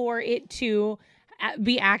reasons for it to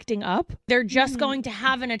be acting up. They're just going to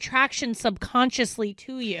have an attraction subconsciously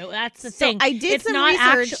to you. That's the thing. I did it's some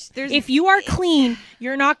not research. If you are clean,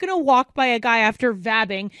 you're not going to walk by a guy after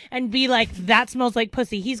vabbing and be like, that smells like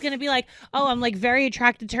pussy. He's going to be like, oh, I'm like very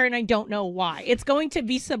attracted to her and I don't know why. It's going to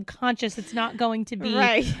be subconscious. It's not going to be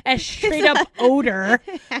a straight up odor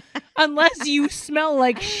unless you smell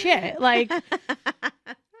like shit. Like,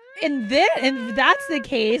 and that's the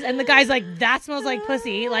case, and the guy's like, that smells like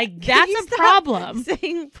pussy. Like, that's a problem.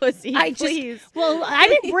 Saying pussy, please. I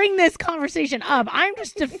didn't bring this conversation up. I'm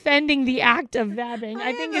just defending the act of vabbing.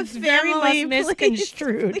 I think it's very much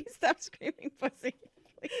misconstrued. Please stop screaming pussy,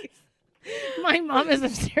 please. My mom is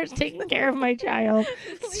upstairs taking care of my child.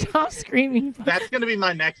 Stop screaming. That's going to be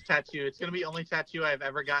my next tattoo. It's going to be the only tattoo I've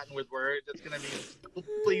ever gotten with words. It's going to be,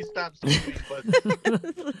 please stop screaming.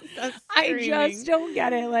 I just don't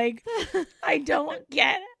get it. Like, I don't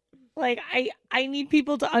get it. Like, I need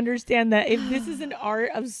people to understand that if this is an art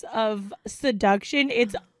of seduction,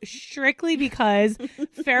 it's strictly because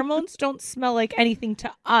pheromones don't smell like anything to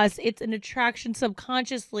us. It's an attraction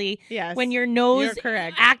subconsciously. Yes, when your nose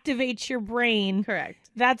correct. activates your brain. Correct.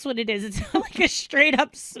 That's what it is. It's not like a straight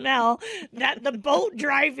up smell that the boat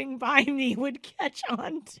driving by me would catch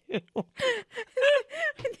on to.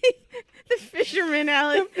 The fishermen,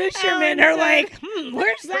 Alan. The fishermen are like,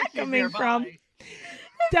 where's that coming from?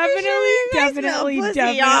 Definitely.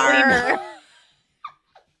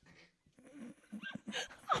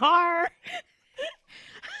 Har.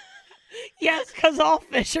 Yes, because all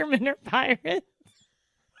fishermen are pirates.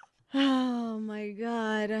 Oh my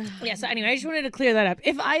God. Yeah, so anyway, I just wanted to clear that up.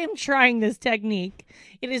 If I am trying this technique,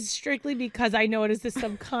 it is strictly because I know it is the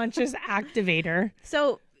subconscious activator.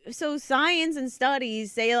 So science and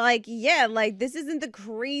studies say like, yeah, like this isn't the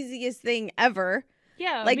craziest thing ever.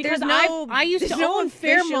 Yeah, like because there's no. I used to own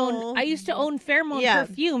pheromone. I used to own pheromone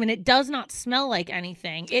perfume, and it does not smell like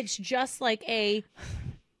anything. It's just like a.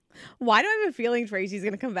 Why do I have a feeling Tracy's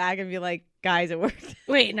gonna come back and be like, guys, it worked?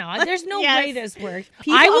 Wait, no, there's no way this works.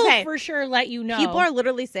 People, I will for sure let you know. People are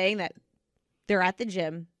literally saying that they're at the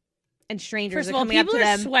gym and strangers are coming up to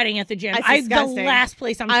them. People are sweating at the gym. The last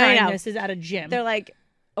place I'm trying this is at a gym. They're like,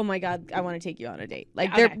 oh my God, I want to take you on a date.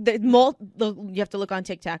 Like you have to look on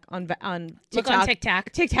TikTok on TikTok. Look on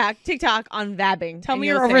TikTok on vabbing. Tell me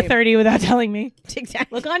you're over 30 without telling me. TikTok.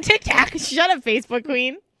 Look on TikTok. Shut up, Facebook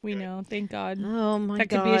queen. We know. Thank God. Oh my that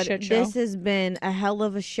God. Could be a shit show. This has been a hell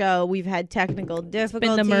of a show. We've had technical difficulties.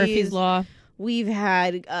 It's been the Murphy's Law. We've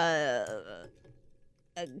had a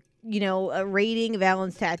rating of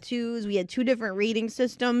Alan's tattoos. We had 2 different rating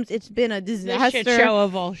systems. It's been a disaster. The shit show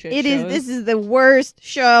of all shit shows. This is the worst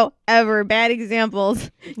show ever. Bad examples.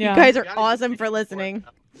 Yeah. You guys are awesome for listening.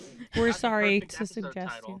 We're sorry to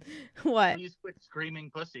suggest you. What? Please quit screaming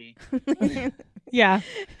pussy. Yeah.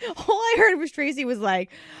 All I heard was Tracy was like,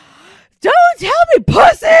 don't tell me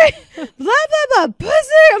pussy! Blah, blah, blah,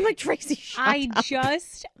 pussy! I'm like, Tracy, shut up.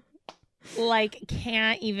 Just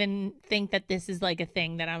can't even think that this is like a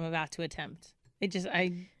thing that I'm about to attempt. It is,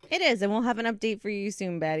 and we'll have an update for you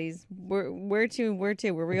soon, baddies. Where to? Where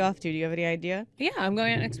are we off to? Do you have any idea? Yeah, I'm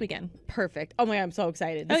going out next weekend. Perfect. Oh my God, I'm so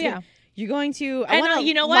excited. You're going to. I want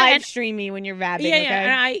to live stream me when you're vabbing.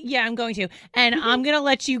 Yeah, okay? I'm going to, and I'm gonna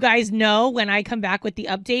let you guys know when I come back with the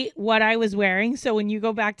update what I was wearing. So when you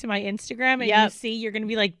go back to my Instagram and you see, you're gonna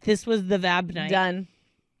be like, "This was the vab night." Done.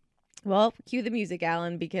 Well, cue the music,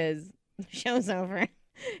 Alan, because the show's over.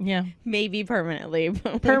 Yeah, maybe permanently.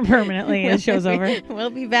 Permanently, the show's over. We'll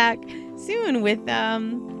be back soon with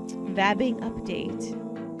vabbing update.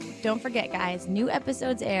 Don't forget, guys, new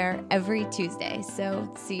episodes air every Tuesday,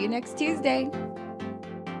 so see you next Tuesday.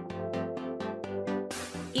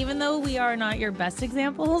 Even though we are not your best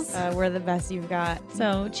examples, we're the best you've got.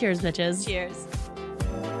 So cheers, bitches. Cheers.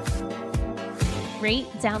 Rate,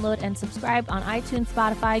 download, and subscribe on iTunes,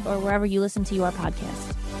 Spotify, or wherever you listen to your podcasts.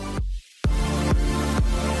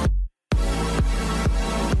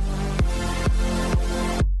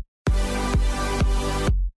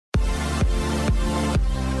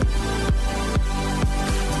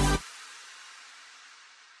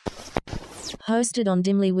 Hosted on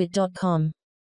dimlywit.com.